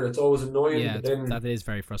here. It's always annoying. Yeah, then that is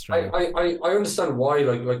very frustrating. I understand why.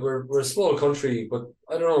 Like we're a small country, but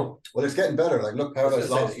I don't know. Well, it's getting better. Like look, Paradise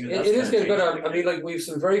Lost. It is getting better. I mean, like we've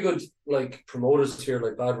some very good like promoters here,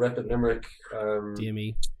 like Bad Rep in Limerick.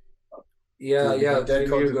 DME. Yeah. Dead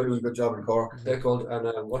Cult is doing a good job in Cork. Dead Cult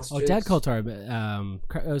and what's Dead Cult are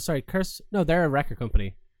sorry, Curse. No, they're a record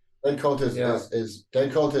company. Dead Cult is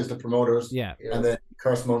Dead Cult is the promoters. Yeah. And then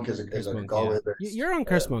Curse Monk is a Galway. Yeah. You're on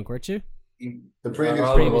Curse Monk, weren't you? The previous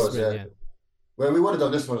one was, yeah. Well, we would have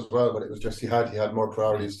done this one as well, but it was just he had more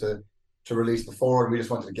priorities to release before, and we just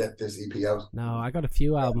wanted to get this EP out. No, I got a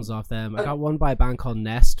few albums off them. I got one by a band called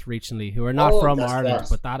Nest recently, who are not from Ireland,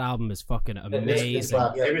 but that album is fucking amazing.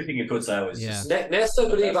 Everything you put out is just... Nest, I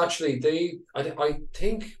believe, actually, I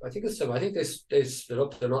think it's them. I think they split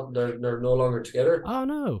up. They're no longer together. Oh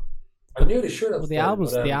no. I'm nearly sure that's the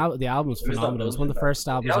album's phenomenal. It was one of the first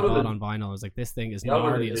albums I bought on vinyl. I was like, this thing is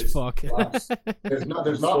gnarly as fuck. There's not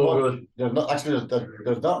really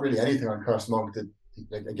anything on Curse Monk that,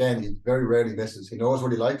 like, again, he very rarely misses. He knows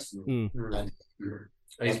what he likes, and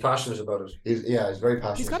he's passionate about it. He's very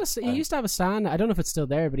passionate. He used to have a stand. I don't know if it's still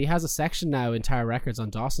there, but he has a section now in Tower Records on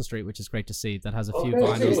Dawson Street, which is great to see. That has a few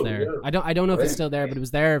vinyls there. Yeah. I don't know if it's still there, but it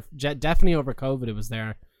was there definitely over COVID. It was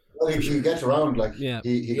there. Well, he gets around, like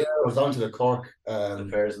he goes down to the Cork the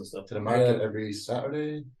fairs and stuff, to the market every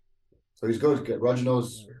Saturday. So he's good. Roger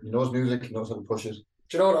knows music. He knows how to push it.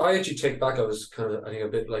 Do you know what? I actually take back. I was kind of, I think, a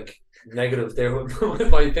bit like negative there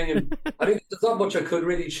with my opinion. I think there's not much I could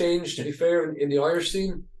really change, to be fair, in the Irish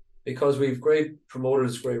scene, because we've great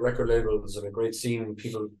promoters, great record labels, and a great scene.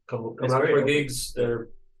 People come out to our gigs. They're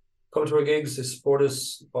come to our gigs. They support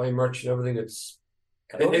us, buy merch and everything. It's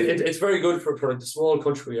very good for like the small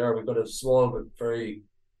country we are. We've got a small but very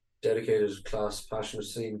dedicated, class, passionate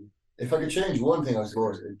scene. If I could change one thing, I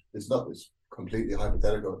suppose it's completely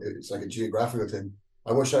hypothetical. It's like a geographical thing.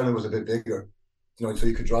 I wish Ireland was a bit bigger, you know, so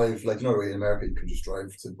you could drive, like, you know, in America you can just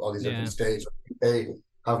drive to all these different states. They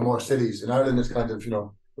have more cities. In Ireland, it's kind of, you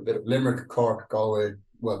know, a bit of Limerick, Cork, Galway,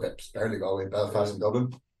 well, barely Galway, Belfast, and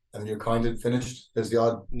Dublin, and you're kind of finished. There's the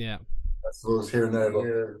odd. Yeah. I suppose here and there, but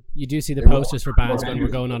you do see the posters for bands when we're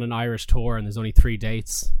going on an Irish tour, and there's only 3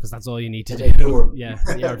 dates because that's all you need to do. Yeah.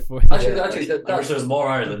 Actually, there's more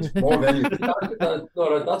Ireland, more venues.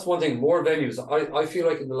 No, that's one thing. More venues. I feel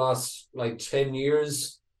like in the last 10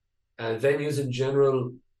 years, venues in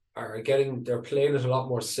general they're playing it a lot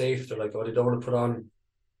more safe. They're like, they don't want to put on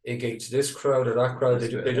a gig to this crowd or that crowd.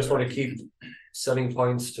 They just want to keep selling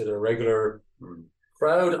points to the regular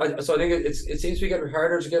crowd. So I think it seems to be getting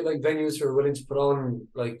harder to get like venues who are willing to put on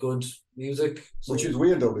like good music. Which is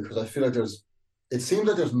weird though, because I feel like it seems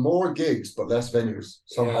like there's more gigs but less venues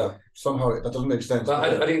somehow. Yeah. Somehow that doesn't make sense.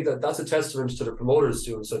 But I think that's a testament to the promoters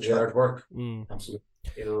doing such hard work. Absolutely.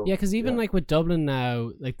 You know, yeah, because even like with Dublin now,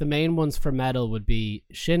 like the main ones for metal would be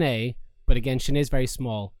Shin, but again, Shin is very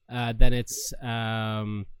small. Then it's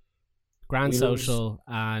Grand Social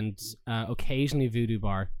and occasionally Voodoo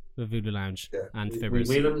Bar. The Voodoo Lounge and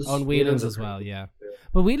Fibbers on Whelan's as well,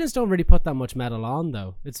 but Whelan's don't really put that much metal on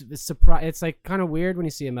though. It's like kind of weird when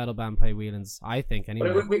you see a metal band play Whelan's, I think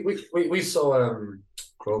anyway. We saw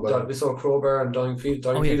Crowbar. We saw Crowbar and Dying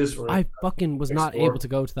Fetus. I fucking was not able to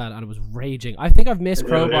go to that, and it was raging. I think I've missed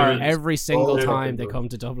Crowbar every single time they come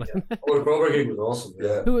to Dublin. The Crowbar gig was awesome.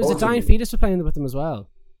 Who was it? Dying Fetus was playing with them as well.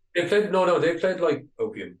 They played they played like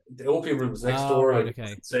Opium. The Opium Room's next door. Right, like,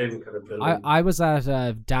 okay. Same kind of building. I was at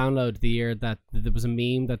Download the year that there was a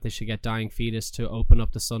meme that they should get Dying Fetus to open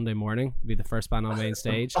up the Sunday morning, be the first band on main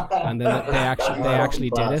stage, and then they actually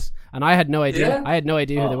did it. And I had no idea. Yeah? I had no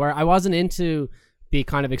idea who they were. I wasn't into the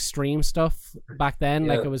kind of extreme stuff back then.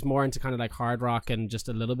 Yeah. Like, it was more into kind of like hard rock and just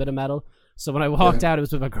a little bit of metal. So when I walked out, it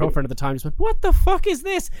was with my girlfriend at the time. Just went, "What the fuck is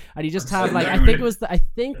this?" And you just have like, I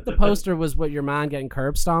think the poster was with your man getting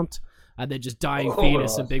curb stomped. And then just Dying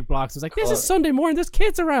Fetus in big blocks. I was like, this is Sunday morning, there's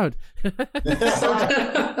kids around. I've been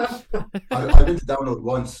to Download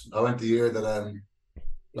once. I went the year that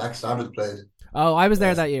Black Sabbath played. Oh, I was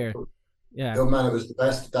there that year. Yeah. Oh man, it was the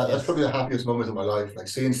best. That's probably the happiest moment of my life. Like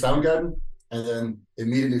seeing Soundgarden and then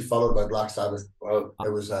immediately followed by Black Sabbath. Well,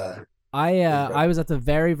 it was I was at the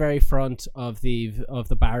very, very front of the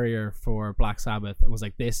barrier for Black Sabbath and was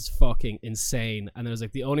like, this is fucking insane. And it was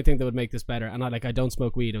like, the only thing that would make this better, and I don't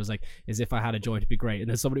smoke weed, it was like, is if I had a joint, it'd be great. And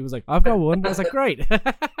then somebody was like, I've got one. I was like, great.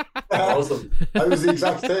 Awesome. I was the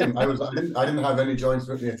exact same. I didn't have any joints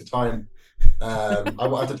with me at the time. At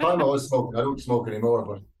the time I was smoking. I don't smoke anymore,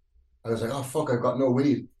 but I was like, oh fuck, I've got no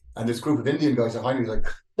weed. And this group of Indian guys behind me was like,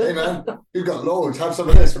 hey man, you've got loads, have some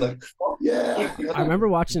of this. We're like, oh yeah. I remember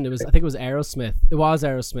watching, I think it was Aerosmith. It was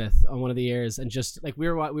Aerosmith on one of the years, and just like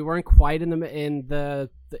we weren't quite in the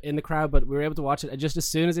crowd, but we were able to watch it. And just as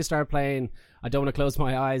soon as they started playing I Don't Want to Close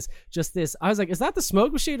My Eyes, just this, I was like, is that the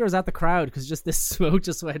smoke machine or is that the crowd? Because just this smoke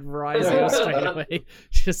just went rising up straight away,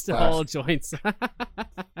 just all joints.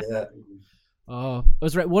 Yeah. Oh, it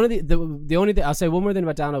was right. One of the only thing I'll say, one more thing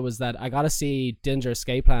about Dano was that I got to see Dillinger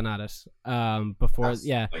Escape Plan at it before. That's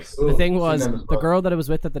yeah, nice. the thing was, Well. the girl that I was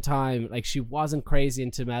with at the time, like, she wasn't crazy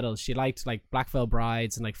into metal. She liked like Black Veil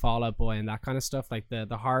Brides and like Fall Out Boy and that kind of stuff, like the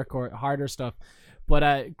harder stuff.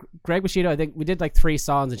 But Greg Bushido, I think we did like 3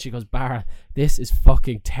 songs, and she goes, "Barra, this is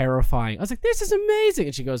fucking terrifying." I was like, "This is amazing,"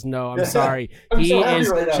 and she goes, "No, I'm sorry. He is."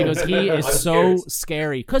 She goes, "He is so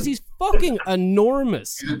scary because he's fucking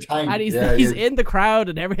enormous, and he's in the crowd,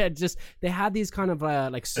 and everyone just they had these kind of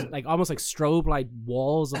like almost like strobe light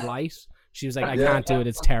walls of light." She was like, "I can't do it.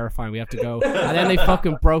 It's terrifying. We have to go." And then they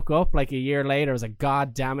fucking broke up like a year later. I was like,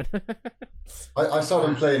 "God damn it!" I saw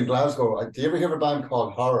them play in Glasgow. Do you ever hear a band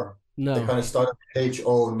called Horror? No. They kind of started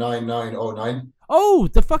HO9909. Oh,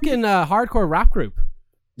 the fucking hardcore rap group.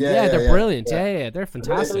 Yeah, they're brilliant. Yeah, they're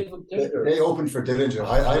fantastic. They opened for Dillinger.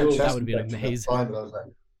 I had that would be amazing. Time, but I was like,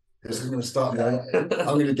 this is going to stop me. I'm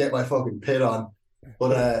going to get my fucking pit on.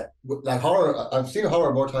 But like Horror, I've seen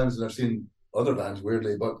Horror more times than I've seen other bands,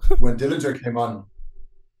 weirdly. But when Dillinger came on,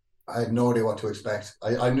 I had no idea what to expect.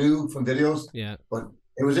 I knew from videos, but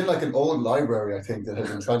it was in like an old library, I think, that had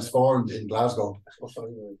been transformed in Glasgow.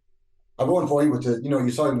 I won't bore you with you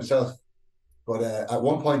saw him yourself, but at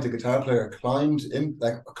one point the guitar player climbed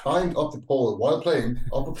up the pole while playing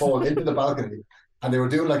up a pole into the balcony, and they were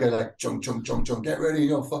doing like jump, get ready,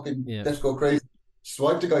 fucking let's go crazy.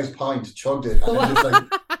 Swiped the guy's pint, chugged it, and then just like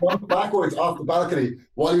jumped backwards off the balcony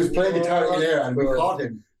while he was playing guitar in the air, and we caught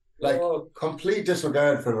him. Like complete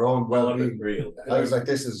disregard for their own well-being. I was like,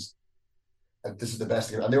 this is the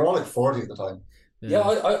best thing, and they were all like 40 at the time. Yeah,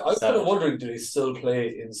 I was kind of wondering, do they still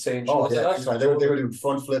play insane shows? Oh yeah, that's right. They were doing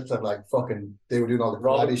front flips and like fucking. They were doing all the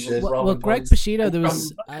karate shit. Well, Greg Bushido, there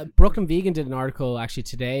was Brooklyn Vegan did an article actually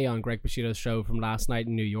today on Greg Bushido's show from last night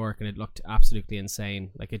in New York, and it looked absolutely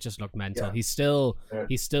insane. Like, it just looked mental. Yeah. He's still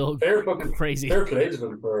they're fucking crazy. They're playing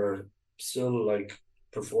them for still like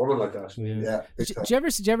performing like that. Yeah. Did you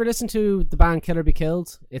ever listen to the band Killer Be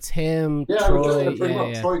Killed? It's him, Troy.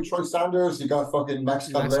 Troy Sanders. You got fucking Max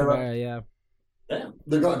Cavalera. Yeah.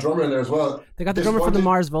 They got a drummer in there as well. They got the drummer for the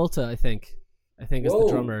Mars Volta, I think. It's the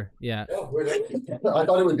drummer. Yeah. I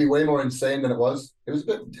thought it would be way more insane than it was. It was a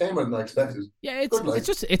bit tamer than I expected. Yeah, it's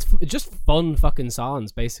just fun fucking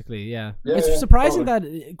songs, basically. Yeah. It's surprising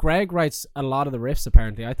that Greg writes a lot of the riffs.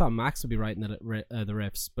 Apparently, I thought Max would be writing the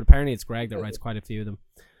riffs, but apparently it's Greg that writes quite a few of them.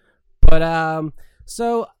 But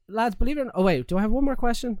so lads, believe it or not. Oh wait, do I have one more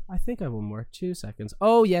question? I think I have one more. 2 seconds.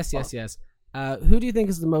 Oh yes. Who do you think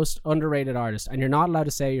is the most underrated artist? And you're not allowed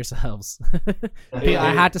to say yourselves. I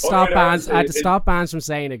had to stop bands. I had to stop bands from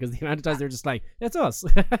saying it because the amount of times they're just like, "It's us."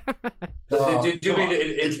 Do you mean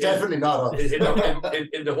it's definitely not us?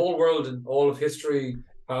 In the whole world, in all of history,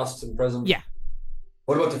 past and present? Yeah.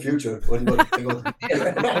 What about the future? What do you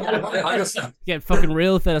think? Get fucking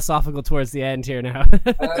real philosophical towards the end here now.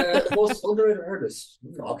 The most underrated artist.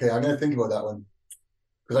 Okay, I'm gonna think about that one.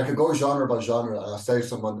 Because I could go genre by genre, and I'll say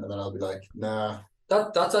someone, and then I'll be like, nah.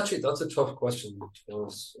 That's a tough question, to be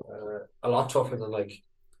honest. A lot tougher than like.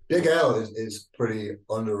 Big L is pretty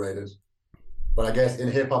underrated, but I guess in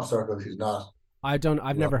hip hop circles he's not.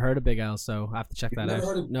 I've never heard of Big L, so I have to check that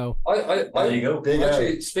out. No. There you go.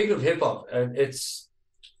 Actually, speaking of hip hop,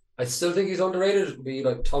 I still think he's underrated. It'd be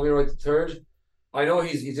like Tommy Wright the Third. I know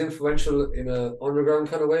he's influential in a underground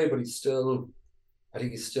kind of way, but I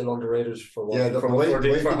think he's still underrated for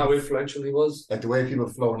for how influential he was. Like the way people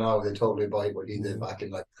flow now, they totally buy what he did back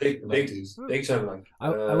in like big time. Like I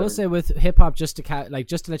will say with hip hop, just to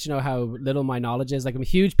let you know how little my knowledge is. Like I'm a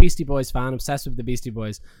huge Beastie Boys fan, obsessed with the Beastie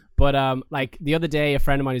Boys. But like the other day, a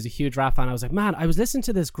friend of mine who's a huge rap fan, I was like, man, I was listening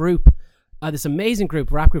to this group. This amazing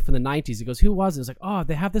rap group from the 90s. He goes, who was it? I was like, oh,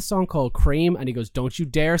 they have this song called Cream. And he goes, don't you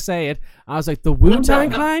dare say it. And I was like, the Wu-Tang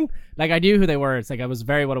Clan? Like, I knew who they were. It's like, I was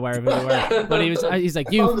very well aware of who they were. But he's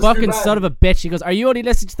like, you fucking son of a bitch. He goes, are you only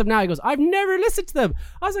listening to them now? He goes, I've never listened to them.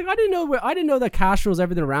 I was like, I didn't know that Cash Rules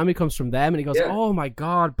Everything Around Me comes from them. And he goes, oh my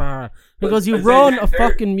God, Bar. He goes, you run a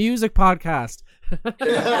fucking music podcast. Wu-Tang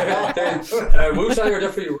are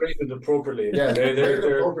definitely rated appropriately. Yeah,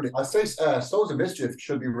 they're appropriately. I'd say Souls of Mischief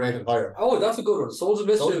should be rated higher. Oh, that's a good one. Souls of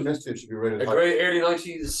Mischief should be rated higher. A great early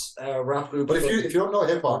 90s rap group. But if you don't know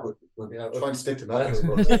hip hop, we'll try and stick to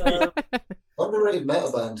metal. Underrated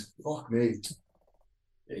metal band. Fuck me.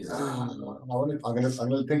 I'm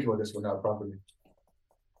gonna think about this one now properly.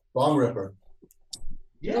 Bong Ripper.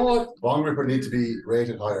 You know what? Bong Ripper need to be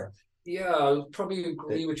rated higher. Yeah, I'll probably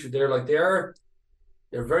agree with you there. Like they're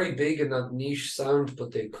very big in that niche sound,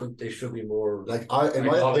 but they should be more like in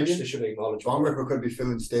my opinion, they should be acknowledged. Bong Ripper could be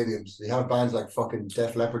filling stadiums. You have bands like fucking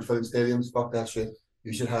Def Leppard filling stadiums. Fuck that shit.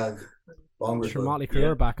 You should have Bong Ripper. Motley Crue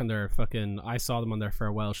are back on their fucking. I saw them on their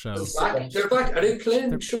farewell show. They're back. Are they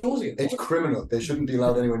playing shows again? It's criminal. They shouldn't be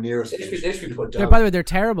allowed anywhere near us. They should be put down. By the way, they're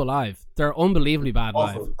terrible live. They're unbelievably bad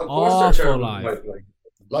live. Awful live.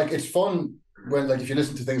 Like it's fun. When if you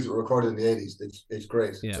listen to things that were recorded in the 80s, it's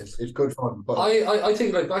great. Yeah. It's good fun. But I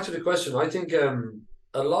think like back to the question, I think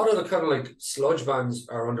a lot of the kind of like sludge bands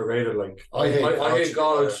are underrated. Like I hate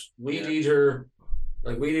God, Weed Eater,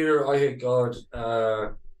 I hate God.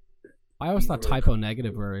 I always thought Typo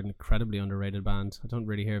Negative were an incredibly underrated band. I don't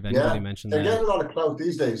really hear of anybody mention that. They're getting a lot of clout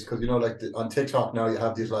these days because on TikTok now you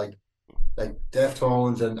have these like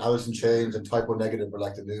Deftones and Alice in Chains and Typo Negative are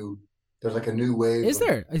like the new. There's like a new wave. Is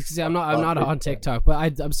there? See, I'm not on TikTok,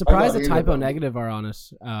 but I'm surprised that Typo Negative are on it.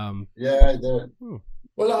 Yeah, they're.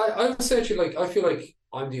 Well, I would say actually, like I feel like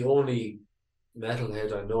I'm the only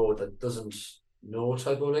metalhead I know that doesn't know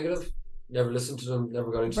Typo Negative. Never listened to them.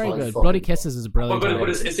 Never got into. Very good. Bloody Kisses is brilliant. But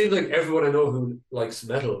it seems like everyone I know who likes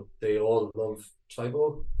metal, they all love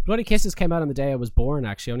Typo. Bloody Kisses came out on the day I was born.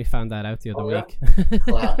 Actually, I only found that out the other week.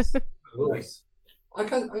 Class. Nice. I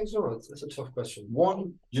don't know. It's a tough question.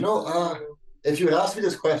 If you had asked me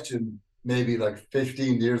this question maybe like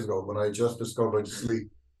 15 years ago when I just discovered sleep,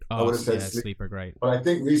 I would have said sleep are great. But I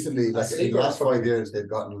think recently, in the last 5 years, they've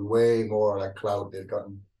gotten way more like clout. They've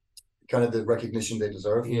gotten kind of the recognition they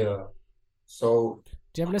deserve. Yeah. So,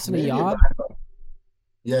 do you ever listen to Yob?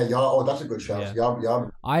 Yeah, Yob. Oh, that's a good shout. Yeah.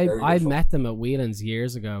 Yob. I met them at Whelan's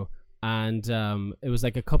years ago. And it was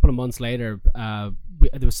like a couple of months later,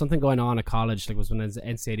 there was something going on at college, like it was when I was at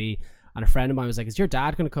NCAD, and a friend of mine was like, is your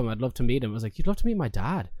dad going to come? I'd love to meet him. I was like, you'd love to meet my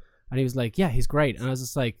dad? And he was like, yeah, he's great. And I was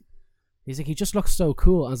just like, he's like, he just looks so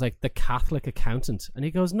cool. I was like, the Catholic accountant. And he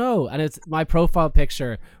goes, no. And it's my profile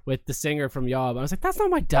picture with the singer from Yob. I was like, that's not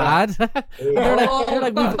my dad. they're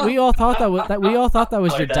like we all thought that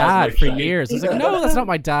was your dad for years. I was like, no, that's not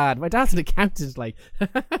my dad. My dad's an accountant. Like.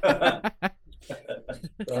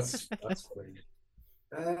 That's funny.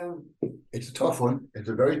 It's a tough one. It's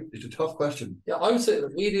a tough question. Yeah, I would say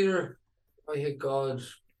that Weed Eater, I hate God,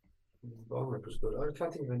 Bong Ripper's good. I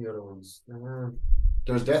can't think of any other ones.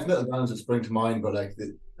 There's definitely bands that spring to mind, but like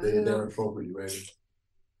they're appropriately rated.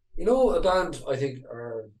 You know, a band I think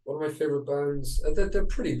are one of my favorite bands. They're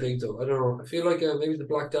pretty big though. I don't know. I feel like maybe the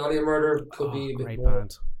Black Dahlia Murder could be a bit more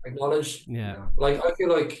band. Acknowledged. Yeah. Like I feel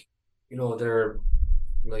like they're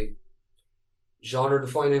like genre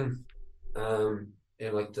defining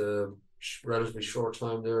in like the relatively short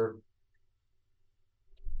time they're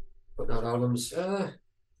putting out albums. I'm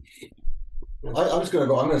just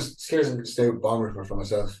gonna stay with Bong Ripper for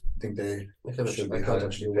myself. I think they should be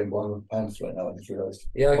actually playing Bong Ripper pants right now. I just realized.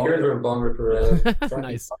 Yeah, Kieran's wearing Bong Ripper.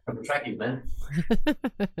 Nice. I'm tracking, man.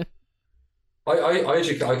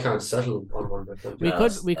 I can't settle on one.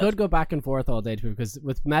 We could go back and forth all day too, because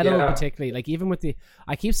with metal particularly, like even with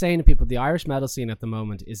I keep saying to people, the Irish metal scene at the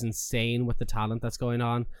moment is insane with the talent that's going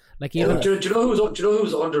on. Like even do you know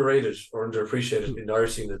who's underrated or underappreciated in the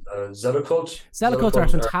Irish scene? Zellicult. Zellicult are a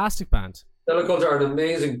fantastic band. Zellicult are an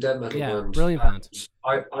amazing death metal band. Brilliant band.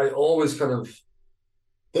 I always kind of.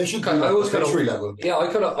 They should be level. Yeah,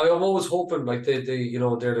 I'm always hoping like they're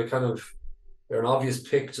the kind of they're an obvious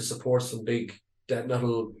pick to support some big death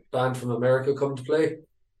metal band from America come to play.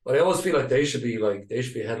 But I always feel like they should be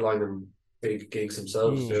headlining big gigs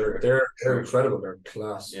themselves. They're incredible. They're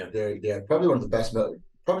class. They're probably one of the best metal.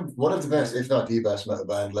 Probably one of the best, if not the best metal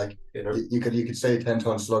band. Like you could say 10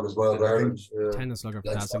 Ton Slug as well. But I think 10 Ton Slug are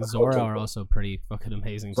fantastic. Zora are also pretty fucking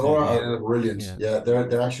amazing. Zora are brilliant. Yeah,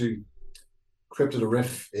 they're actually Crypt of the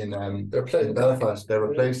Riff in they're playing in Belfast. They're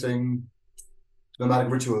replacing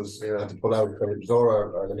Nomadic Rituals. Had to pull out.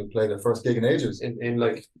 Zora are going to play their first gig in ages. In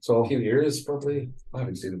like a few years, probably. I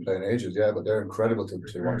haven't seen them play in ages. Yeah, but they're incredible to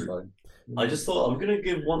watch live. I just thought I'm going to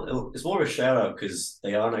give one. It's more of a shout out because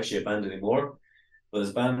they aren't actually a band anymore. But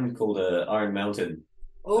there's a band called Iron Mountain.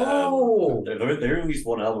 They released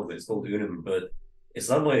one album that's called Unum, but it's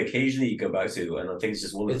not one I occasionally go back to, and I think it's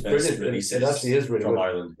just one of the best releases it actually is really from good.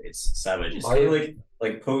 Ireland. It's savage. It's kind of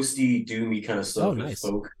like posty, doomy kind of stuff. Nice.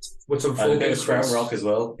 Folk. With some folk and krautrock as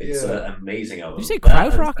well. It's an amazing album. Did you say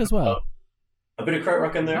krautrock as well? A bit of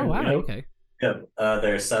krautrock in there. Oh wow, okay. Yeah,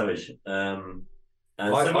 they're savage. And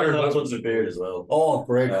Iron Mountain's with Beard as well. Oh,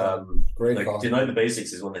 great! Great. Like Deny the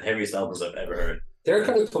Basics is one of the heaviest albums I've ever heard. They're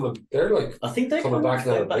kind of coming. They're like I think they're coming back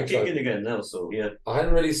now. Back kicking again now. So yeah, I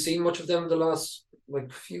hadn't really seen much of them in the last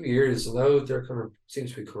few years, and now they're kind of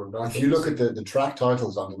seems to be coming back. If you look at the track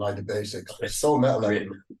titles on Deny the Basics, it's so metal. Like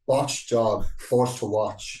Botch Job, Forced to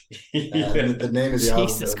Watch. The name of the album.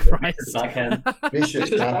 Jesus Christ! Backhand.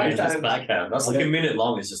 Vicious Backhand. That's like a minute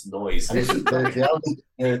long. It's just noise. The album,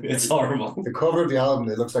 it's horrible. The cover of the album,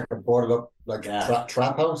 it looks like a boarded up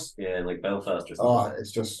trap house. Yeah, like Belfast or something. Oh,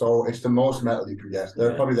 it's just so. It's the most metal you can get.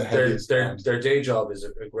 They're probably the heaviest. Their day job is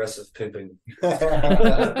aggressive pimping.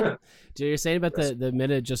 You're saying about the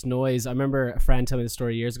minute just noise. I remember a friend telling me the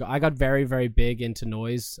story years ago. I got very, very big into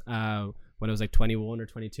noise when I was like 21 or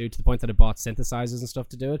 22, to the point that I bought synthesizers and stuff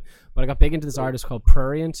to do it. But I got big into this artist called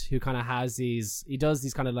Prurient, who kind of he does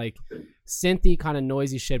these kind of like synthy kind of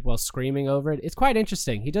noisy shit while screaming over it. It's quite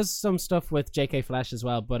interesting. He does some stuff with JK Flesh as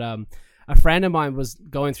well, but a friend of mine was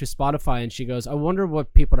going through Spotify and she goes, I wonder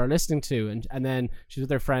what people are listening to. And then she's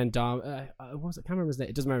with her friend Dom. What was it? I can't remember his name.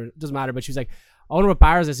 It doesn't matter. But she was like, I wonder what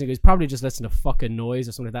Barra's listening to. He's probably just listening to fucking noise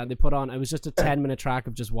or something like that. And they put on, it was just a 10-minute track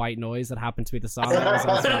of just white noise that happened to be the song that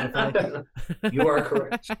was on Spotify. You are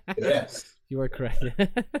correct. Yes. You are correct.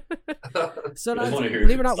 So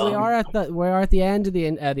believe it or not, we are at the end of the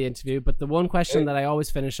interview. But the one question that I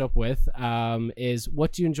always finish up with is,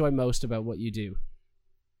 what do you enjoy most about what you do?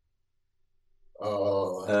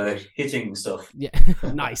 Hitting stuff. Yeah,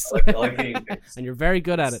 nice. I like hitting things. And you're very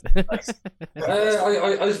good at it. Nice.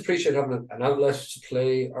 I just appreciate having an outlet to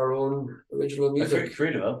play our own original music. Very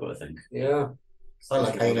creative output, I think. Yeah. I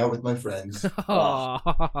like hanging out with my friends. Not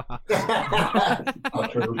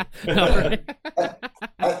true.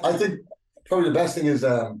 I think probably the best thing is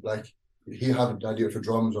like he had an idea for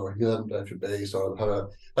drums, or he had an idea for bass, or have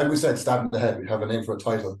like we said, stab in the head. We have a name for a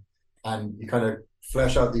title, and you kind of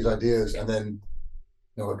flesh out these ideas, and then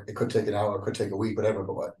it could take an hour, it could take a week, whatever.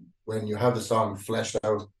 But when you have the song fleshed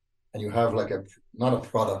out, and you have like not a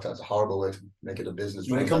product, that's a horrible way to make it a business.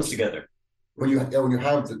 When it comes together. When you have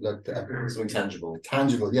something tangible,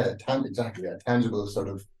 exactly, a tangible sort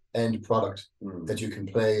of end product that you can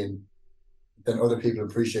play, and then other people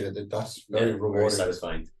appreciate it. That's very rewarding, very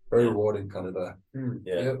satisfying, very rewarding kind of a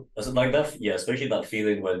like that. Yeah, especially that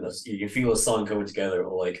feeling when you feel a song coming together,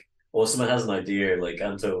 or someone has an idea. Like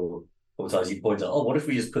Anto, sometimes he points out, what if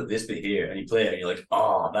we just put this bit here, and you play it, and you're like,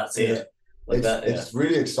 that's it. It's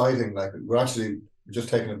really exciting. Like we're just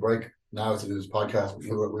taking a break now to do this podcast.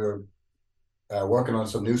 We were working on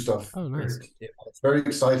some new stuff. Oh, nice. It's very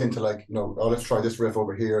exciting to let's try this riff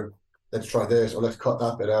over here. Let's try this, or let's cut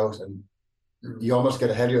that bit out. And you almost get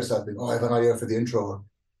ahead of yourself. I have an idea for the intro.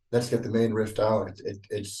 Let's get the main riff down.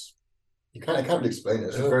 It's you can't really explain it.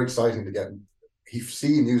 It's very exciting to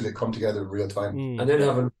see music come together in real time. And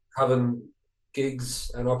then having gigs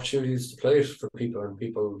and opportunities to play it for people, and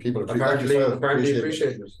people apparently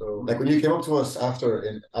appreciate it. So like when you came up to us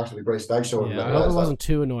after the Great Stag Show, I hope it wasn't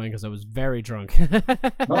too annoying because I was very drunk. No,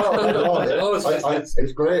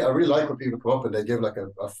 it's great. I really like when people come up and they give like a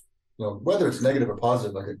whether it's negative or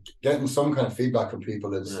positive, getting some kind of feedback from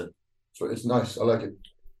people so it's nice. I like it.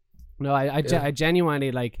 No, I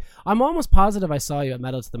genuinely I'm almost positive I saw you at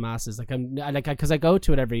Metal to the Masses. Because I go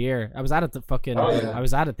to it every year. I was at it I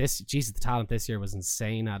was at it the Talent this year was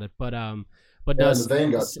insane at it. But But Yeah, no, the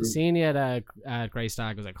vein got through. seeing you at Grey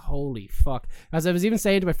Stag was like, holy fuck. As I was even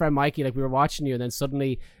saying to my friend Mikey, like we were watching you and then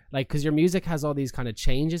suddenly, like, because your music has all these kind of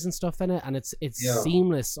changes and stuff in it, and it's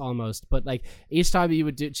seamless almost. But like each time you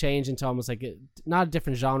would change into almost like not a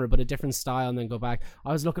different genre, but a different style, and then go back.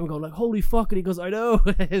 I was looking and going like, holy fuck, and he goes, I know.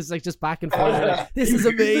 It's like just back and forth. Like, this is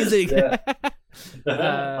amazing.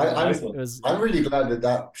 I'm really glad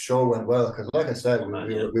that show went well, because like I said,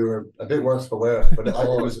 we were a bit worse for wear, but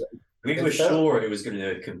we were sure it was going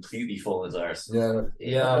to completely fall into ours. Yeah.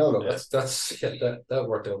 That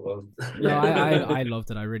worked out well. No, I loved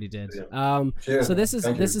it. I really did. Cheers, so this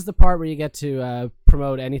is the part where you get to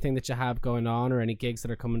promote anything that you have going on or any gigs that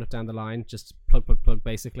are coming up down the line. Just plug,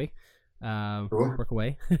 basically. Work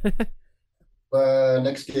away.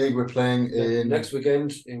 Next gig we're playing in next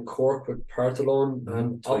weekend in Cork with Partholon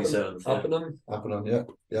and 27th. Appenum,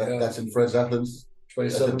 yeah. That's in Fred Zeppelin's. 27th.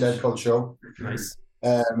 That's a Dead Cult show. Nice.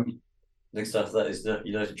 Next after that is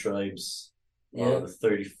United Tribes on the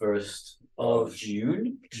 31st of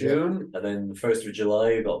June. And then the 1st of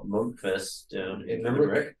July we got Monkfest down in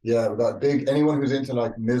Limerick. Yeah, we got anyone who's into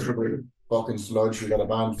like miserable fucking sludge. We got a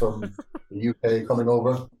band from the UK coming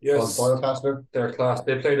over. Yes. Called Biocaster. Their class.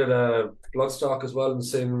 They played at Bloodstock as well in the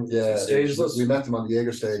same stage as us. We met them on the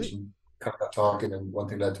Jaeger stage and kind of got talking, and one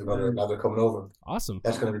thing led to another. Now they're coming over. Awesome.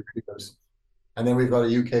 That's going to be pretty good. And then we've got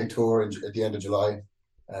a UK tour at the end of July.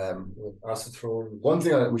 Acid Throne. One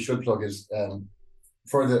thing we should plug is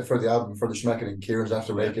for the album, for the Schmeckening, Kieran's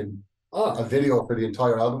after making a video for the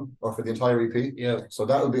entire album or for the entire EP. Yeah. So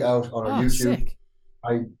that will be out on our YouTube. Sick.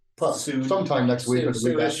 Sometime next week or the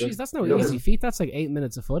week after. Jeez, that's no easy feat. That's like 8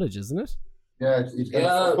 minutes of footage, isn't it? Yeah, it's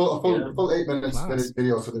got a full 8 minutes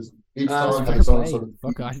video. So there's each song has its own sort of.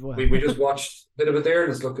 We just watched a bit of it there,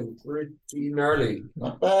 and it's looking pretty gnarly.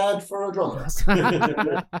 Not bad for a drummer.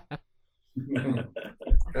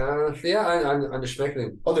 And the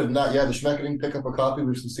Schmeckening. Other than that, the Schmeckening, pick up a copy.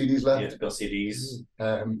 We've some CDs left. Yeah, got CDs.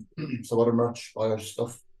 Some other merch, Irish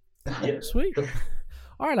stuff. Yeah, sweet.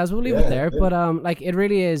 All right, lads, we'll leave it there. But like, it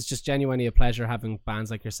really is just genuinely a pleasure having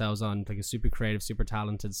bands like yourselves on. Like, a super creative, super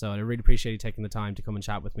talented. So I really appreciate you taking the time to come and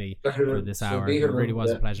chat with me for this hour. It really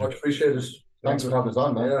was a pleasure. Much appreciated. Thanks for having us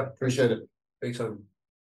on, man. Yeah, appreciate it. Big time.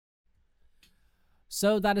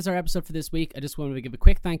 So that is our episode for this week. I just wanted to give a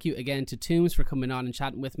quick thank you again to TOOMS for coming on and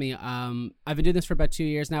chatting with me. I've been doing this for about 2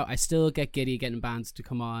 years now. I still get giddy getting bands to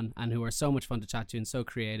come on and who are so much fun to chat to and so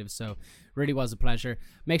creative. So really was a pleasure.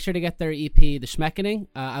 Make sure to get their EP, The Schmeckening.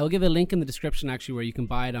 I will give a link in the description actually where you can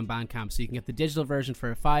buy it on Bandcamp. So you can get the digital version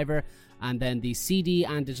for $5 and then the CD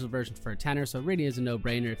and digital version for $10. So it really is a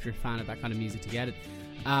no-brainer if you're a fan of that kind of music to get it.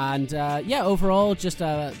 And overall, just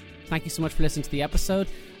thank you so much for listening to the episode.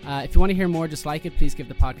 If you want to hear more just like it, please give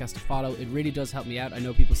the podcast a follow. It really does help me out. I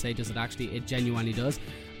know people say, does it actually? It genuinely does.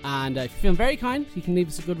 And if you're feeling very kind, you can leave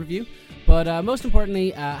us a good review. But most importantly,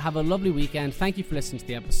 have a lovely weekend. Thank you for listening to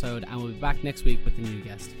the episode, and we'll be back next week with a new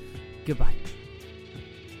guest. Goodbye.